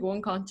want to go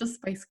unconscious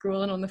by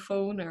scrolling on the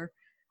phone. Or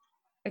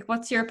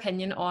what's your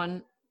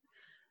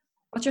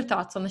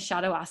thoughts on the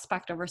shadow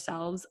aspect of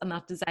ourselves and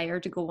that desire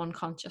to go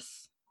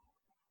unconscious?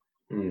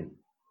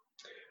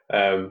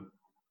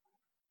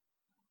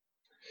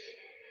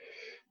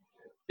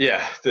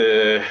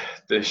 The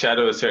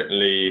shadow is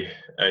certainly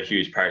a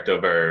huge part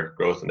of our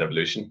growth and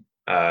evolution.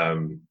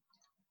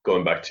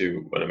 Going back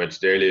to what I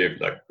mentioned earlier,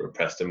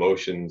 repressed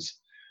emotions,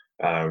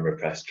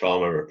 repressed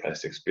trauma,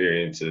 repressed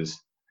experiences,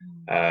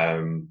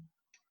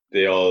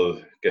 they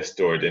all get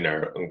stored in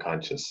our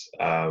unconscious.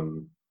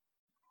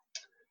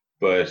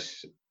 But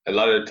a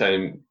lot of the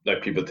time,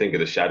 people think of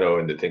the shadow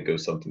and they think of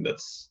something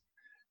that's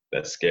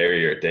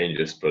scary or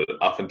dangerous, but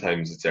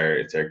oftentimes it's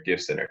our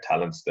gifts and our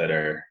talents that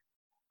are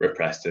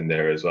repressed in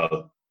there as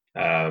well.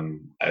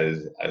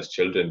 As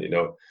children,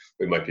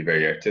 we might be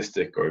very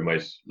artistic, or we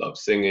might love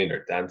singing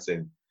or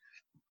dancing,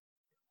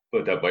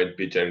 but that might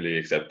be generally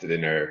accepted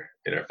in our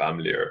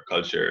family or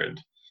culture,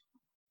 and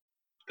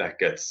that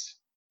gets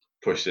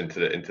pushed into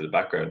the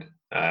background.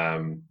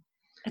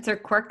 It's our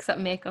quirks that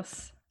make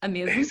us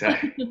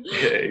amazing.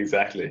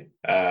 Exactly.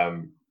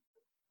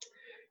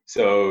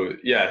 So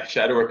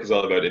shadow work is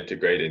all about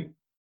integrating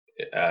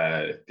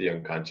the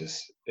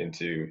unconscious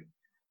into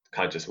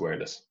conscious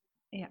awareness.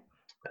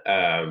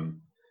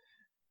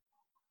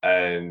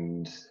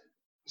 And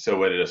so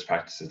whether it's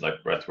practices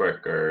like breath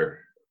work, or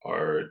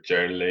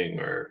journaling,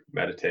 or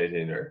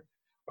meditating, or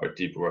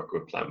deeper work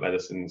with plant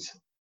medicines,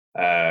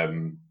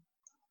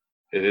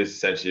 it is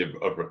essentially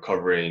of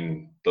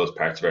recovering those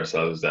parts of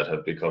ourselves that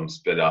have become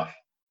split off.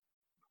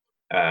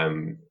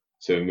 So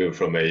we move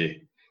from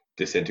a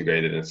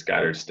disintegrated and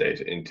scattered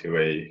state into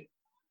a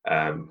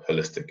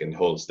holistic and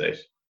whole state.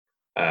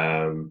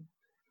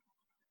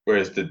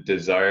 Whereas the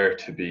desire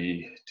to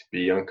be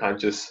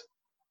unconscious,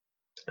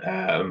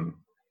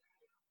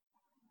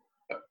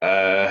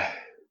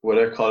 would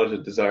I call it a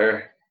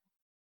desire?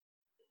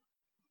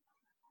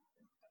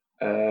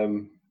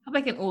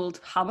 Like an old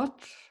habit.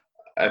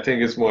 I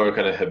think it's more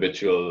kind of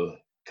habitual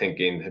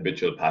thinking,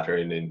 habitual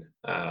patterning,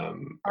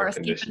 or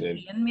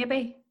conditioning.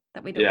 Maybe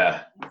that we don't.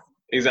 Yeah,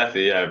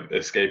 exactly. Yeah,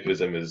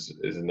 escapism is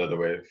another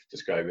way of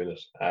describing it.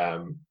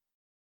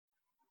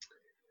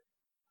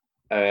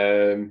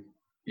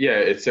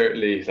 It's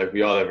certainly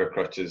we all have our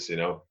crutches,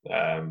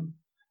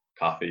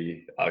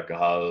 coffee,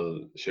 alcohol,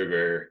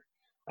 sugar,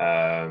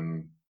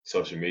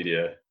 social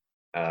media.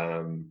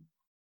 And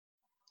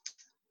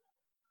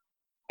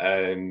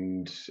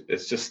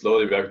it's just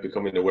slowly about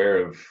becoming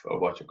aware of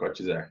what your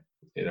crutches are,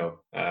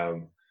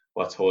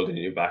 what's holding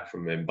you back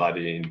from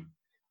embodying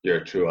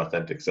your true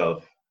authentic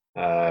self.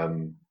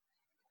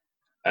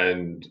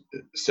 And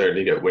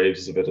certainly get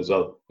waves of it as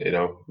well. It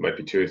might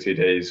be 2 or 3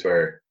 days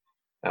where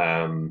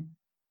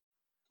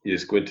you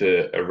just go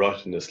into a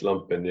rut and a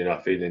slump and you're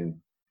not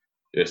feeling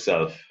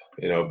yourself,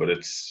 but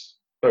it's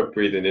about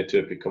breathing into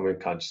it, becoming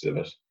conscious of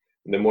it.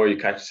 And the more you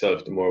catch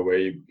yourself, the more aware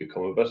you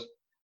become of it.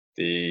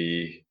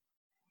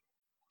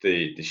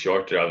 The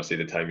shorter, obviously,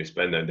 the time you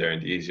spend down there,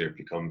 and the easier it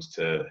becomes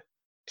to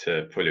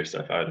pull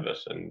yourself out of it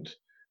and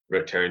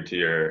return to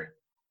your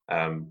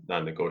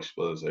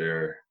non-negotiables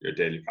or your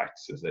daily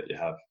practices that you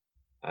have.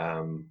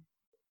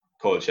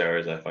 Cold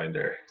showers, I find,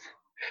 are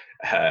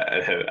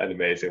an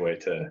amazing way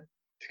to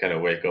kind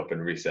of wake up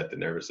and reset the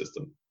nervous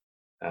system,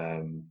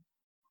 and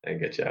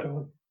get you out of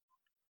it.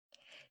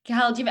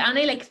 Cathal, do you have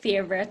any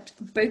favorite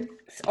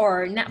books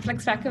or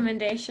Netflix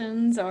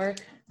recommendations or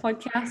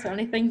podcasts or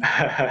anything?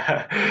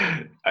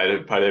 I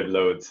probably have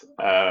loads.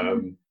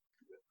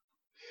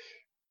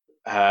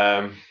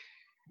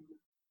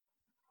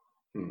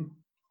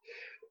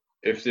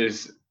 If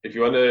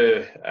you want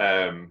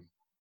to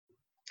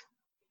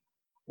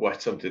watch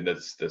something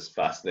that's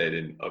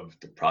fascinating of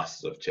the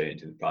process of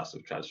change and the process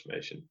of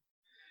transformation,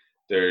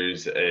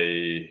 there's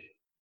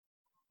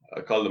I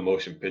call it a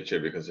motion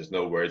picture because there's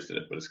no words in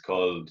it, but I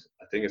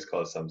think it's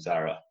called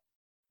Samsara,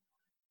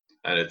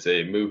 and it's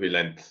a movie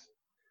length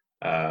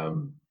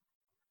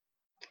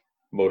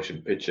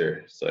motion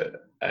picture.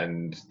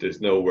 And there's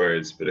no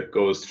words, but it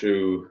goes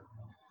through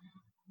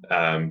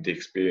the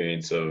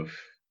experience of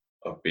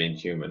being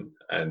human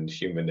and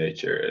human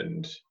nature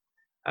and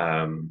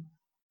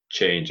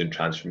change and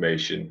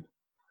transformation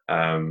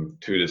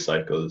through the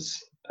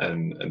cycles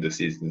and the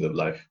seasons of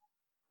life.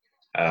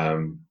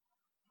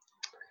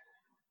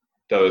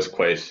 That was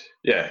quite,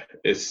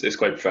 it's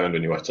quite profound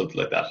when you watch something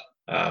like that,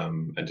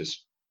 and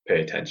just pay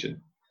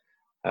attention.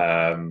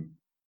 In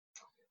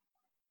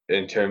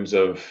terms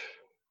of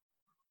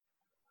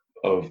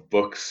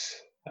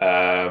books,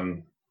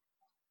 I'm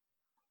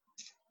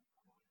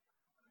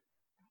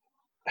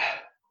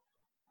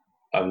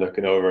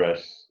looking over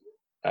at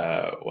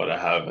what I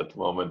have at the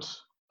moment,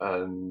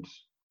 and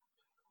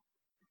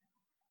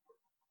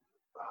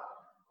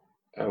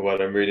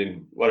what I'm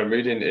reading. What I'm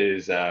reading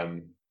is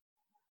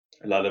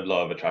a lot of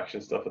law of attraction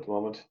stuff at the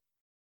moment.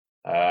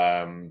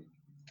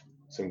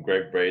 Some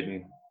Greg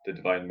Braden, The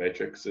Divine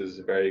Matrix, is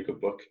a very good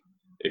book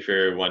if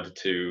you're wanted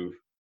to,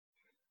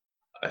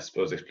 I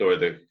suppose, explore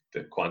the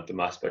quantum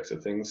aspects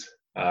of things.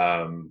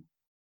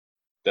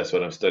 That's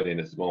what I'm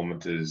studying at the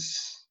moment,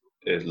 is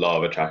law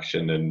of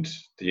attraction and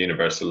the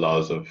universal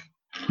laws of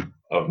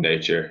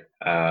nature,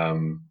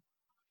 and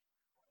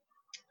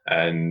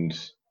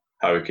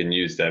how we can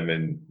use them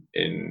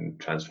in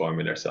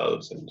transforming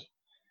ourselves and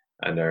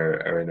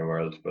our inner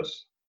world. But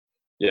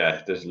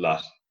yeah, there's a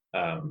lot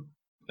and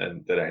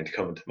that aren't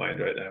coming to mind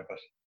right now, but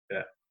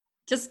yeah.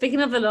 Just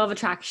speaking of the law of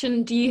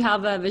attraction, do you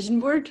have a vision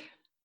board,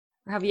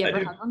 or have you ever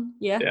had one?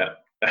 Yeah,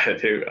 I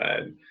do,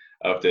 and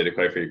I update it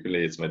quite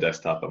frequently. It's my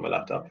desktop and my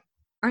laptop.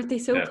 Aren't they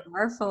so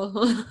powerful?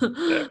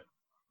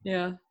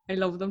 Yeah, I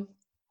love them.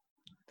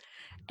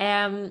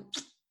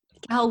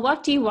 Cathal,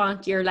 what do you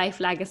want your life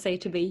legacy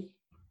to be?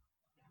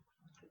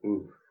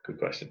 Ooh, good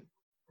question.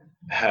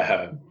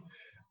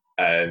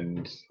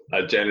 And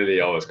I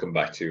generally always come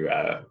back to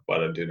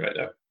what I'm doing right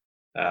now.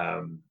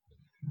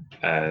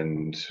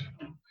 And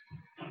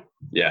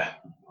yeah,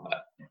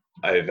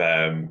 I've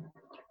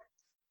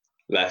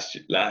last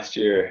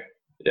year,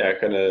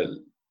 kind of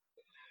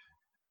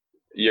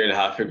year and a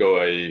half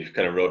ago, I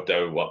kind of wrote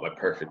down what my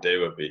perfect day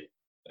would be.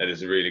 And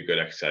it's a really good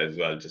exercise as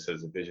well, just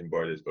as a vision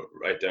board is, but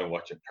write down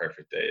what your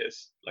perfect day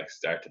is, like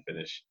start to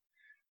finish.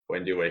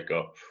 When you wake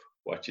up,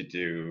 what you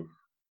do,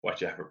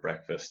 what you have for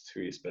breakfast, who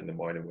you spend the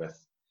morning with,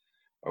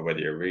 or whether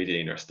you're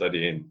reading or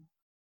studying,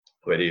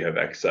 whether you have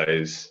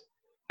exercise,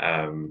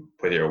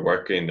 whether you're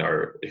working,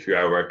 or if you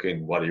are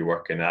working, what are you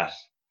working at?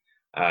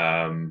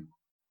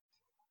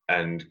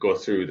 And go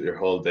through your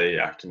whole day,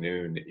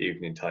 afternoon,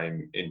 evening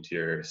time, into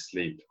your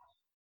sleep,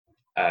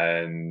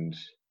 and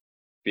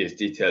be as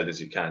detailed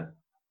as you can.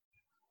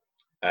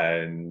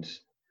 And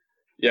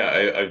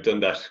yeah, I've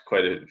done that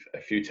quite a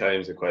few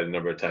times, and quite a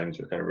number of times.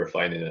 We're kind of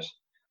refining it.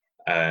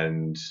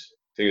 And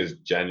I think it was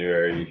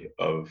January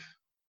of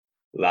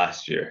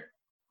last year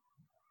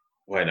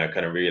when I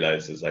kind of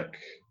realized, it's like,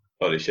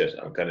 holy shit,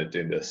 I'm kind of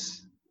doing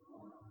this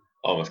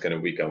almost kind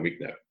of week on week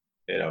now,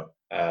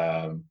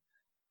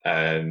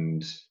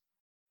 and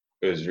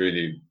it was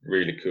really,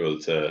 really cool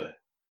to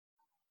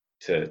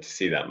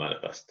see that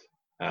manifest.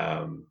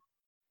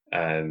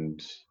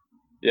 And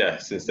yeah,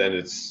 since then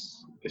it's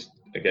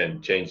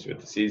again changed with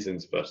the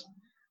seasons, but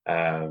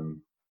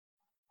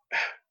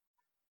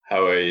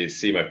how I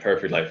see my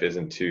perfect life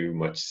isn't too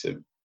much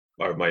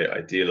or my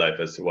ideal life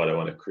as to what I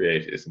want to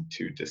create isn't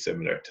too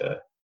dissimilar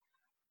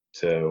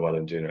to what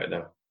I'm doing right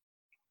now.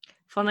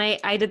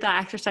 Funny, I did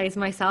that exercise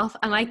myself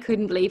and I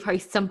couldn't believe how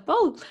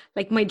simple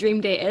like my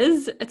dream day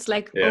is. It's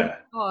like, oh Yeah.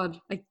 my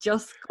God, like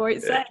just go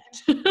outside.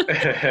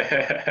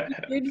 Yeah.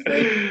 Good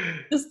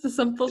food, just the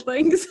simple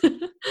things.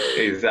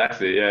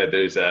 Exactly. Yeah.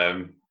 There's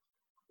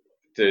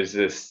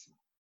this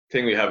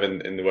thing we have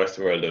in the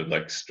Western world of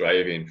like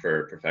striving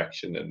for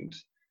perfection and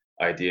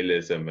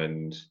idealism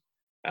and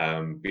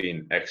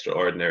being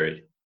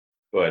extraordinary.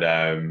 But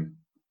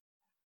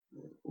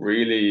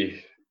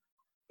really,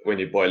 when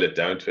you boil it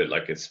down to it,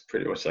 like it's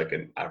pretty much like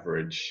an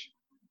average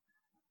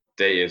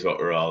day is what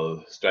we're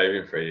all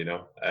striving for, you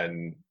know.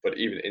 And but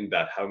even in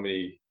that, how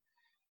many,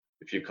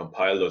 if you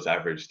compile those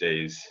average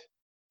days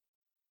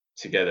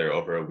together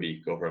over a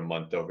week, over a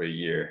month, over a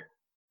year,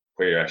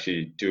 where you're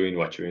actually doing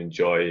what you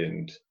enjoy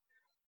and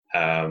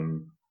at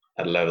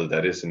a level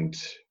that isn't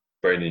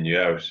burning you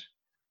out,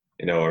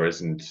 you know, or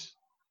isn't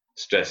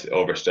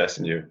over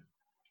stressing you,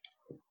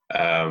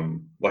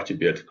 what you'd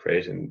be able to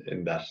create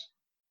in that,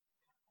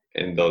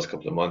 in those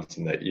couple of months,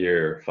 in that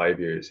year or 5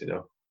 years, you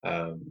know,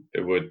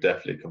 it would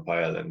definitely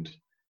compile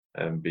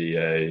and be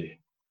a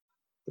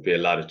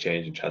lot of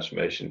change and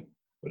transformation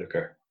would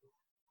occur.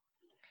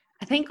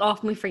 I think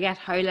often we forget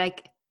how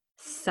like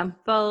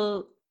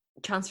simple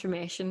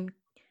transformation,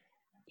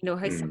 you know,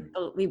 how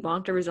simple we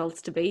want the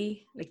results to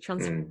be. Like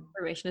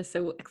transformation is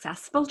so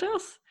accessible to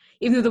us,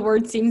 even though the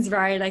word seems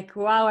very like,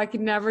 wow, I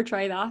could never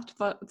try that,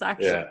 but it's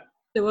actually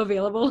so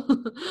available.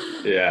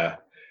 Yeah.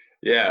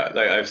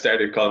 Like I've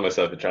started calling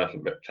myself a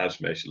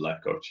transformation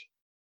life coach,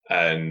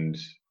 and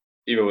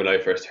even when I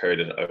first heard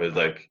it, I was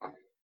like,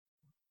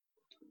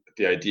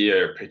 the idea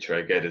or picture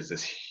I get is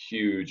this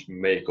huge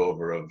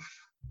makeover of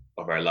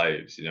our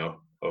lives, you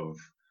know, of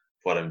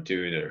what I'm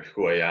doing or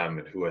who I am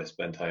and who I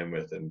spend time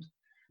with. And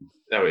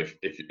now,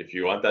 if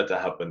you want that to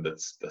happen,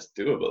 that's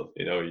doable.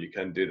 You know, you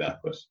can do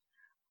that, but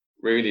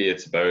really,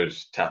 it's about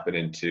tapping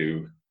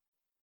into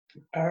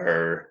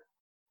our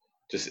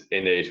just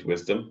innate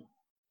wisdom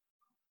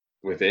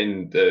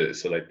within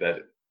so like that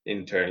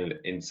internal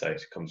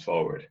insight comes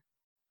forward,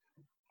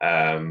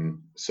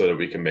 so that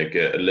we can make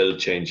a little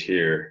change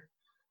here,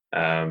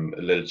 a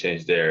little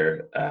change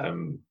there,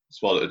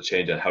 small little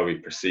change on how we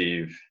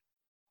perceive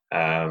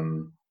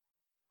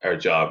our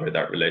job or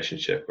that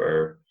relationship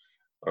or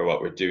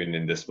what we're doing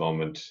in this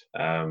moment,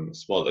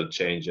 small little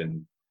change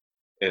in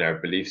our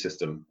belief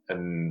system,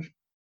 and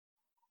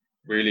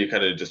really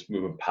kind of just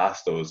moving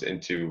past those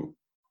into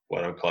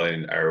what I'm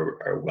calling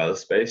our well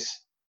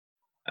space,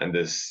 and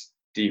this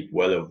deep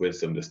well of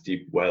wisdom, this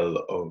deep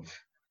well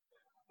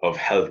of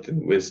health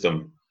and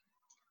wisdom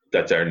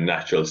that's our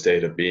natural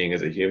state of being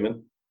as a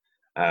human.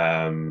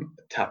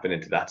 Tapping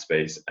into that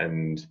space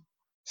and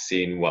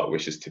seeing what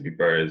wishes to be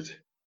birthed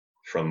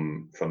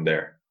from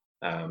there,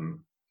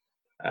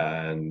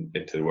 and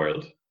into the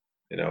world,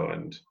 you know.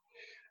 And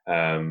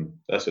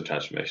that's what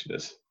transformation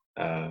is.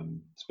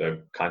 It's about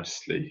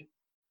consciously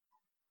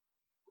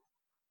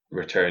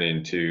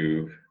returning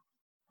to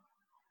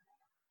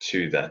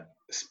that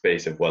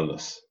space of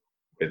wellness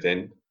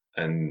within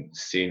and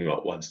seeing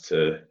what wants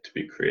to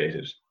be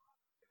created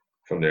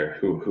from there.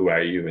 Who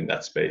are you in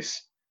that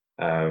space?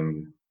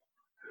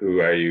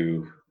 Who are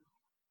you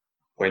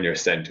when you're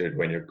centered,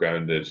 when you're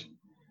grounded,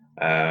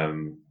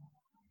 and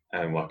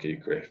what can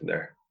you create from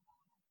there?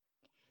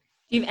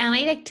 Do you have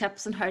any like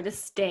tips on how to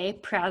stay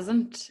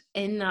present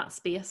in that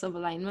space of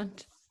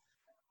alignment?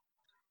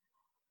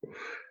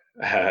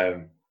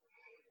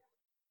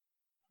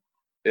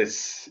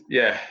 It's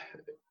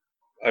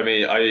I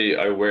mean,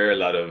 I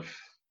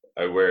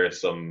wear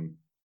some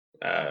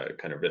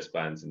kind of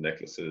wristbands and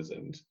necklaces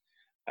and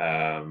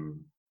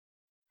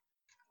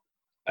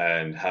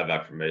have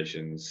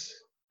affirmations,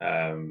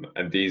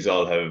 and these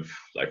all have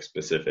like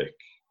specific,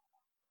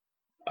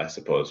 I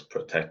suppose,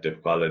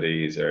 protective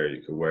qualities. Or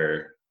you could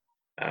wear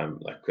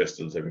like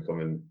crystals are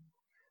becoming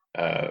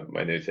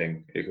my new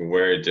thing. You can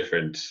wear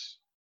different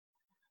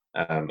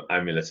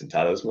amulets and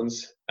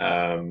talismans,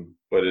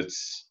 but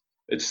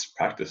it's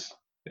practice,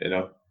 you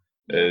know.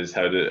 Is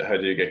how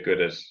do you get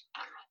good at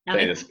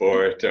playing a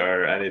sport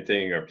or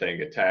anything, or playing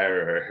guitar,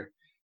 or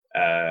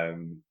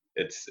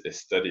it's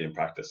study and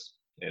practice,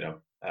 you know.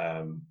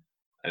 And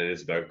it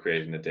is about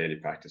creating a daily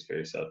practice for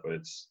yourself, but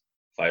it's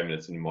 5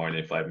 minutes in the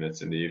morning, 5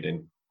 minutes in the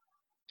evening,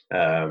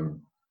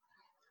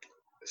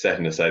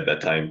 setting aside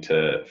that time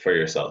for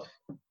yourself.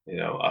 You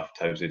know,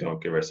 oftentimes we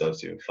don't give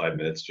ourselves even 5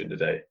 minutes during the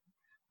day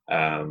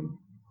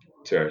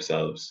to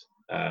ourselves,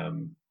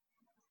 and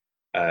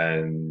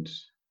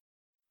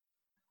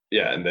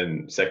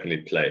then secondly,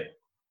 play.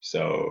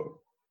 So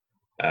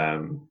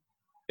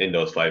in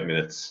those 5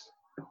 minutes,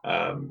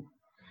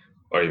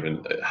 or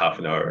even half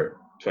an hour,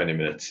 20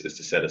 minutes, is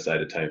to set aside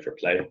a time for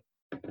play,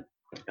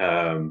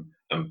 and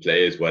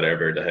play is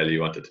whatever the hell you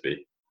want it to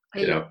be,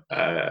 you know.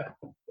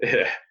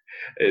 Yeah,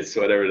 it's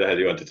whatever the hell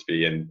you want it to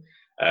be. And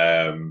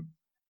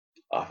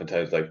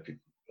oftentimes, like,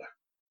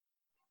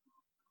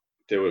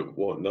 they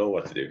won't know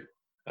what to do,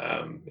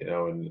 you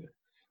know, and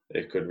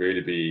it could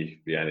really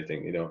be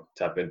anything, you know.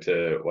 Tap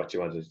into what you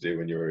wanted to do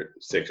when you were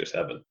 6 or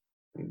 7,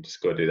 and just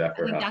go do that I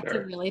for think half that's an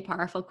a hour. really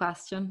powerful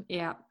question.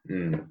 Yeah.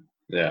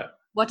 Yeah.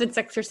 What did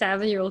 6 or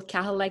 7-year-old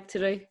Cahill like to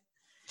do?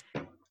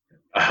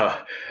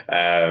 I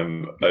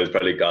was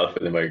probably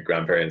golfing in my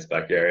grandparents'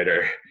 backyard,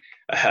 or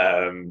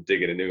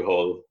digging a new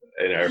hole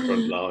in our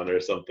front lawn or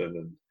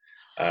something,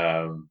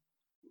 and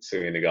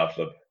swinging the golf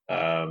club.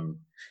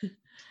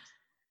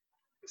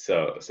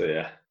 So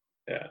yeah.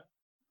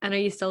 And are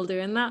you still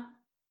doing that?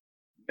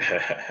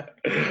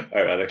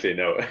 Ironically,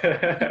 no.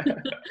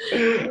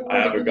 I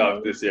haven't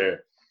golfed this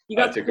year. You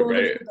I got took a school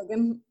break.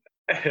 digging.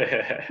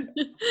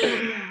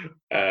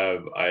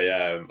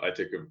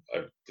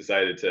 I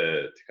decided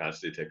to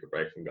constantly take a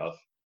break from golf.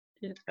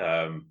 Yeah.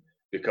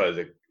 Because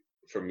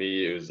for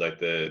me, it was like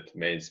the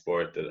main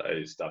sport that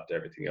I stopped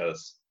everything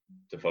else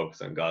to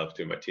focus on golf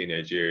through my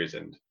teenage years,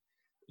 and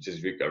it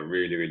just got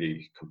really,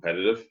 really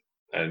competitive,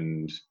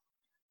 and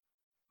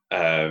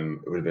it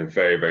would have been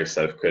very, very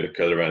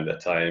self-critical around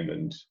that time,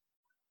 and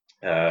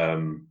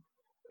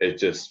it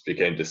just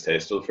became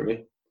distasteful for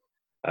me.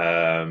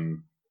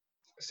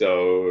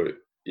 So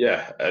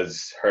yeah,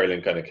 as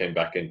hurling kind of came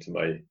back into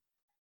my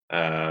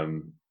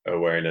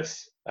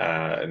awareness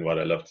and what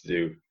I love to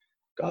do,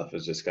 golf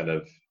was just kind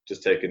of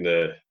just taking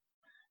the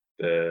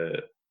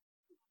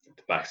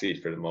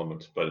backseat for the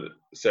moment. But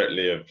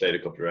certainly I've played a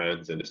couple of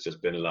rounds, and it's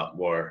just been a lot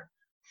more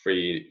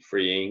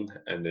freeing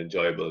and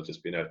enjoyable,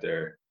 just being out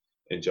there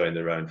enjoying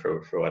the round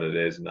for what it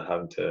is, and not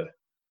having to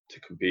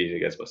compete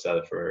against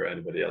myself or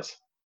anybody else.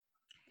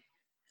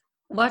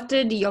 What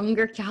did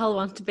younger Cahill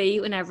want to be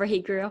whenever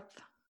he grew up?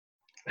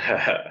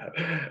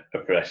 A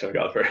professional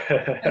golfer.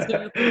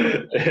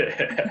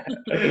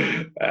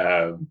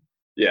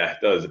 Yeah,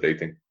 that was a big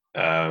thing.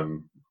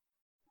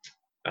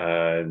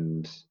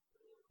 And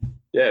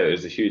yeah, it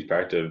was a huge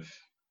part of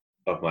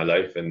my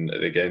life, and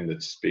again,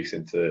 it speaks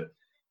into the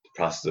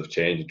process of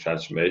change and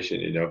transformation.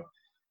 You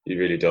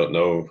really don't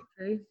know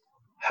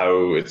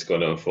how it's going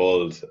to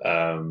unfold,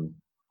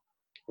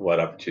 what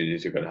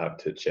opportunities you're going to have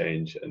to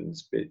change, and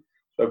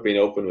about being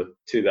open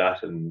to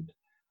that and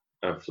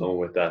flowing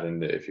with that.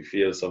 And if you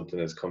feel something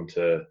has come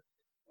to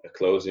a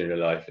close in your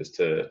life, is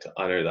to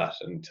honor that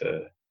and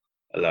to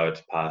allow it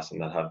to pass,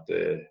 and not have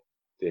the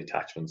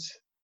attachments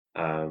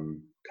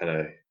kind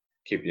of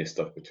keeping you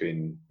stuck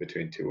between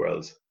two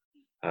worlds.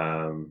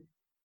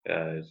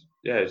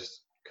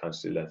 Just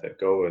constantly let that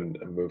go and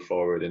move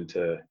forward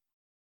into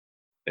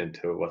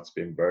what's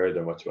been birthed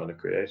and what you want to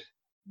create.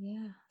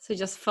 Yeah. So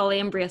just fully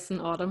embracing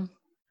autumn.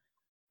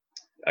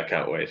 I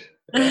can't wait.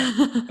 Yeah,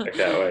 I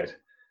can't wait.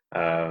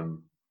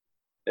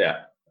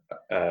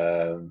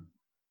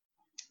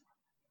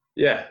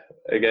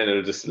 Again,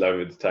 it'll just allow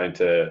me the time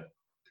to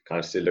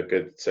constantly look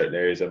at certain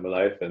areas of my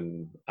life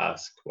and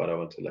ask what I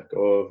want to let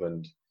go of.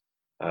 And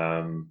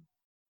I'm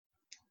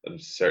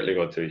certainly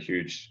going through a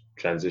huge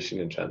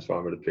transition and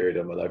transformative period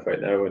of my life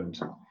right now, and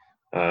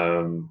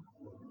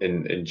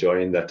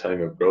enjoying that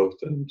time of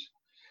growth and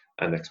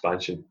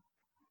expansion.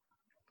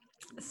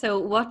 So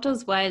what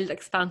does wild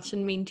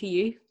expansion mean to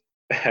you?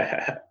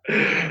 I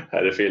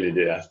had a feeling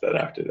you asked that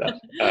after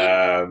that.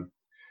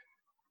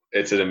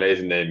 It's an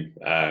amazing name,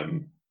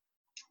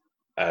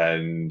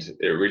 and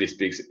it really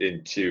speaks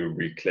into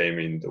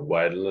reclaiming the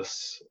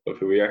wildness of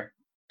who we are,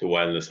 the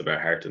wildness of our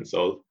heart and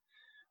soul.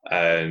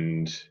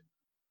 And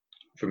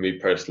for me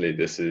personally,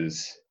 this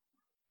is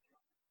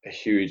a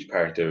huge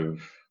part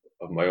of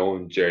my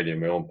own journey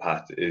and my own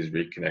path, is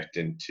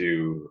reconnecting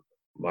to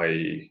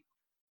my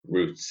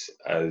roots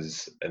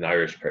as an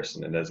Irish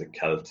person and as a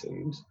Celt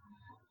and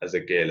as a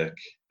Gaelic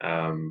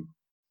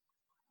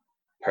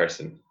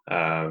person,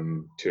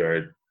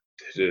 to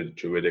the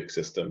Druidic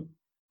system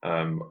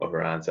of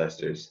our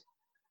ancestors.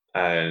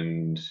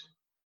 And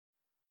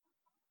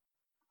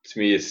to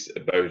me, it's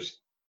about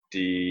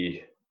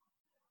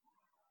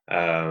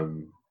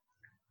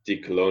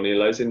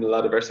decolonializing a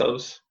lot of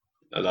ourselves,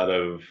 a lot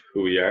of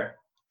who we are,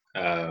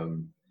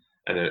 and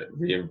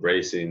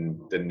re-embracing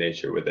the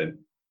nature within,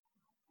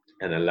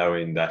 and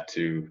allowing that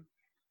to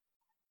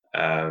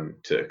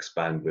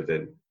expand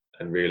within,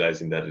 and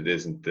realizing that it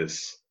isn't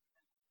this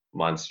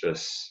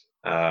monstrous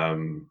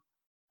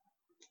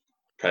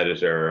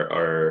predator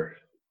or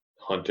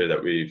hunter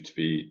that we have to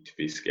be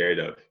scared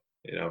of.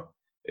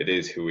 It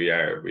is who we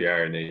are. We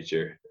are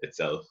nature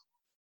itself.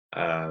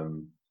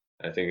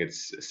 I think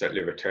it's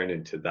certainly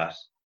returning to that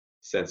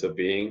sense of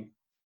being,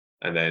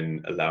 and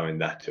then allowing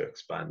that to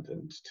expand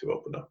and to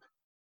open up.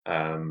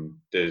 I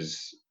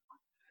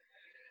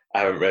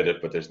haven't read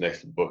it, but there's an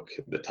excellent book.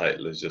 The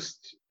title is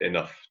just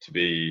enough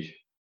to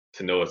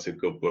know it's a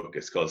good book.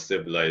 It's called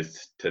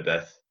Civilized to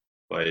Death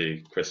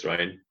by Chris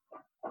Ryan.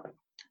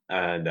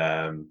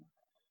 And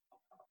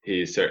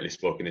he's certainly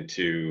spoken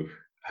into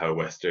how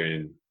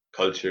Western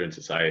culture and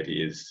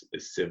society is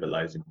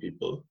civilizing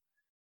people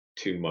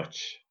too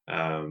much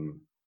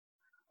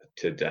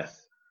to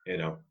death.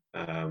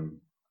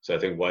 So I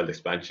think Wild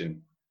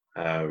Expansion,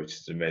 which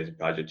is an amazing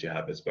project you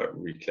have, is about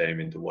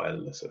reclaiming the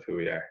wildness of who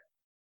we are.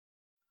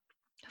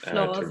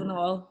 Flaws and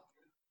all.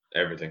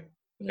 Everything.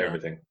 Yeah.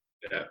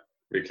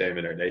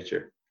 Reclaiming our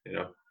nature,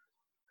 Yeah.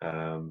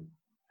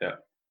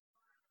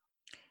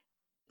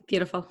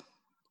 Beautiful.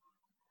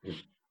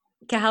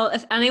 Cathal,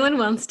 if anyone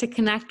wants to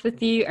connect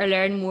with you or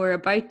learn more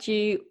about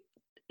you,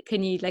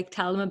 can you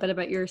tell them a bit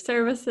about your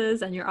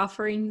services and your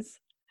offerings?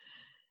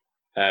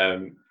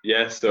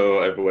 Yeah, so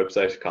I have a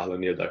website,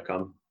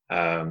 cathalO'Neill.com.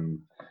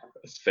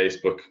 It's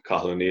Facebook,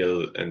 Cathal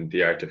O'Neill and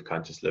the Art of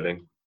Conscious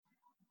Living.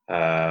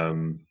 Yeah,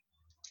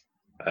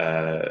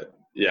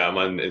 I'm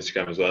on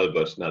Instagram as well,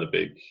 but not a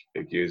big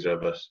user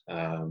of it.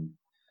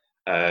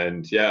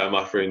 And yeah, I'm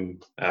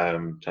offering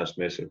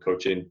transformational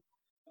coaching,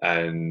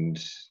 and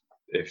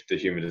if the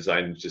human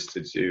design just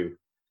to do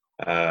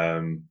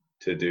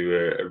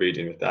a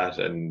reading with that,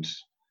 and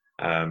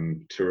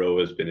tarot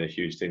has been a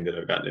huge thing that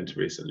I've gotten into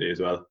recently as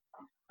well.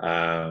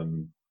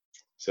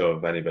 So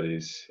if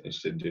anybody's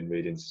interested in doing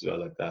readings as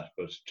well like that,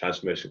 but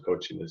transformational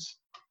coaching is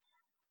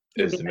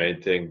the main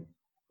thing.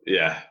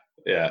 Yeah,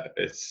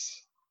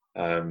 it's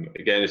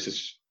again, it's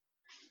just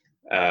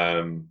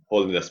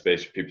holding that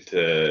space for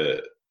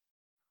people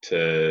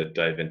to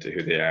dive into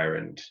who they are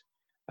and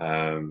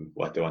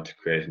what they want to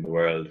create in the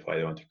world, why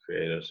they want to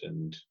create it,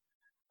 and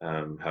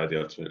how they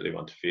ultimately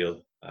want to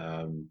feel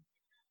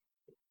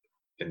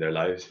in their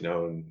lives,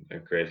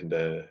 and creating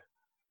the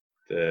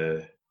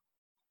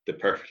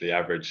perfectly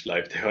average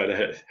life they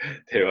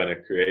want to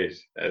create,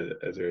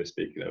 as we were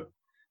speaking of,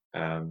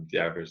 the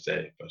average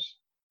day.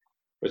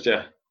 But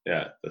yeah,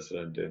 that's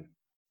what I'm doing.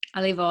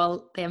 I'll leave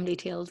all them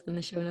details in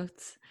the show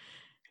notes.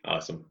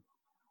 Awesome.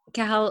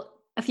 Cathal,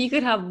 if you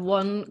could have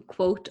one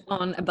quote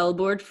on a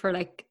billboard for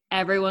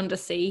everyone to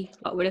see,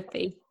 what would it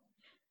be?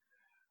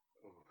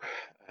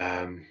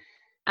 And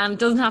it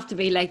doesn't have to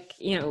be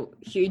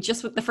huge,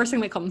 just the first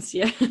thing that comes to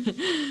you.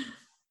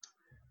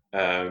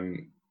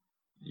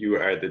 You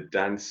are the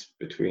dance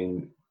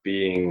between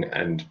being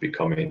and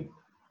becoming.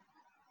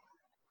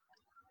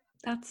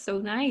 That's so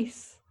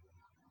nice.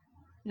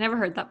 I never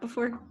heard that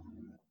before.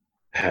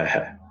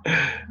 Yeah,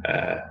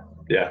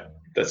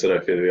 that's what I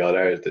feel we all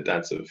are, is the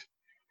dance of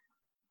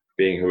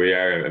being who we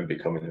are and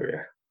becoming who we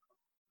are.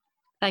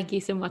 Thank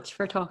you so much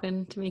for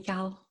talking to me,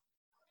 Cathal.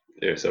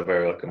 You're so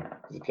very welcome.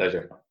 It's a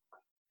pleasure.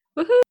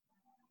 Woohoo!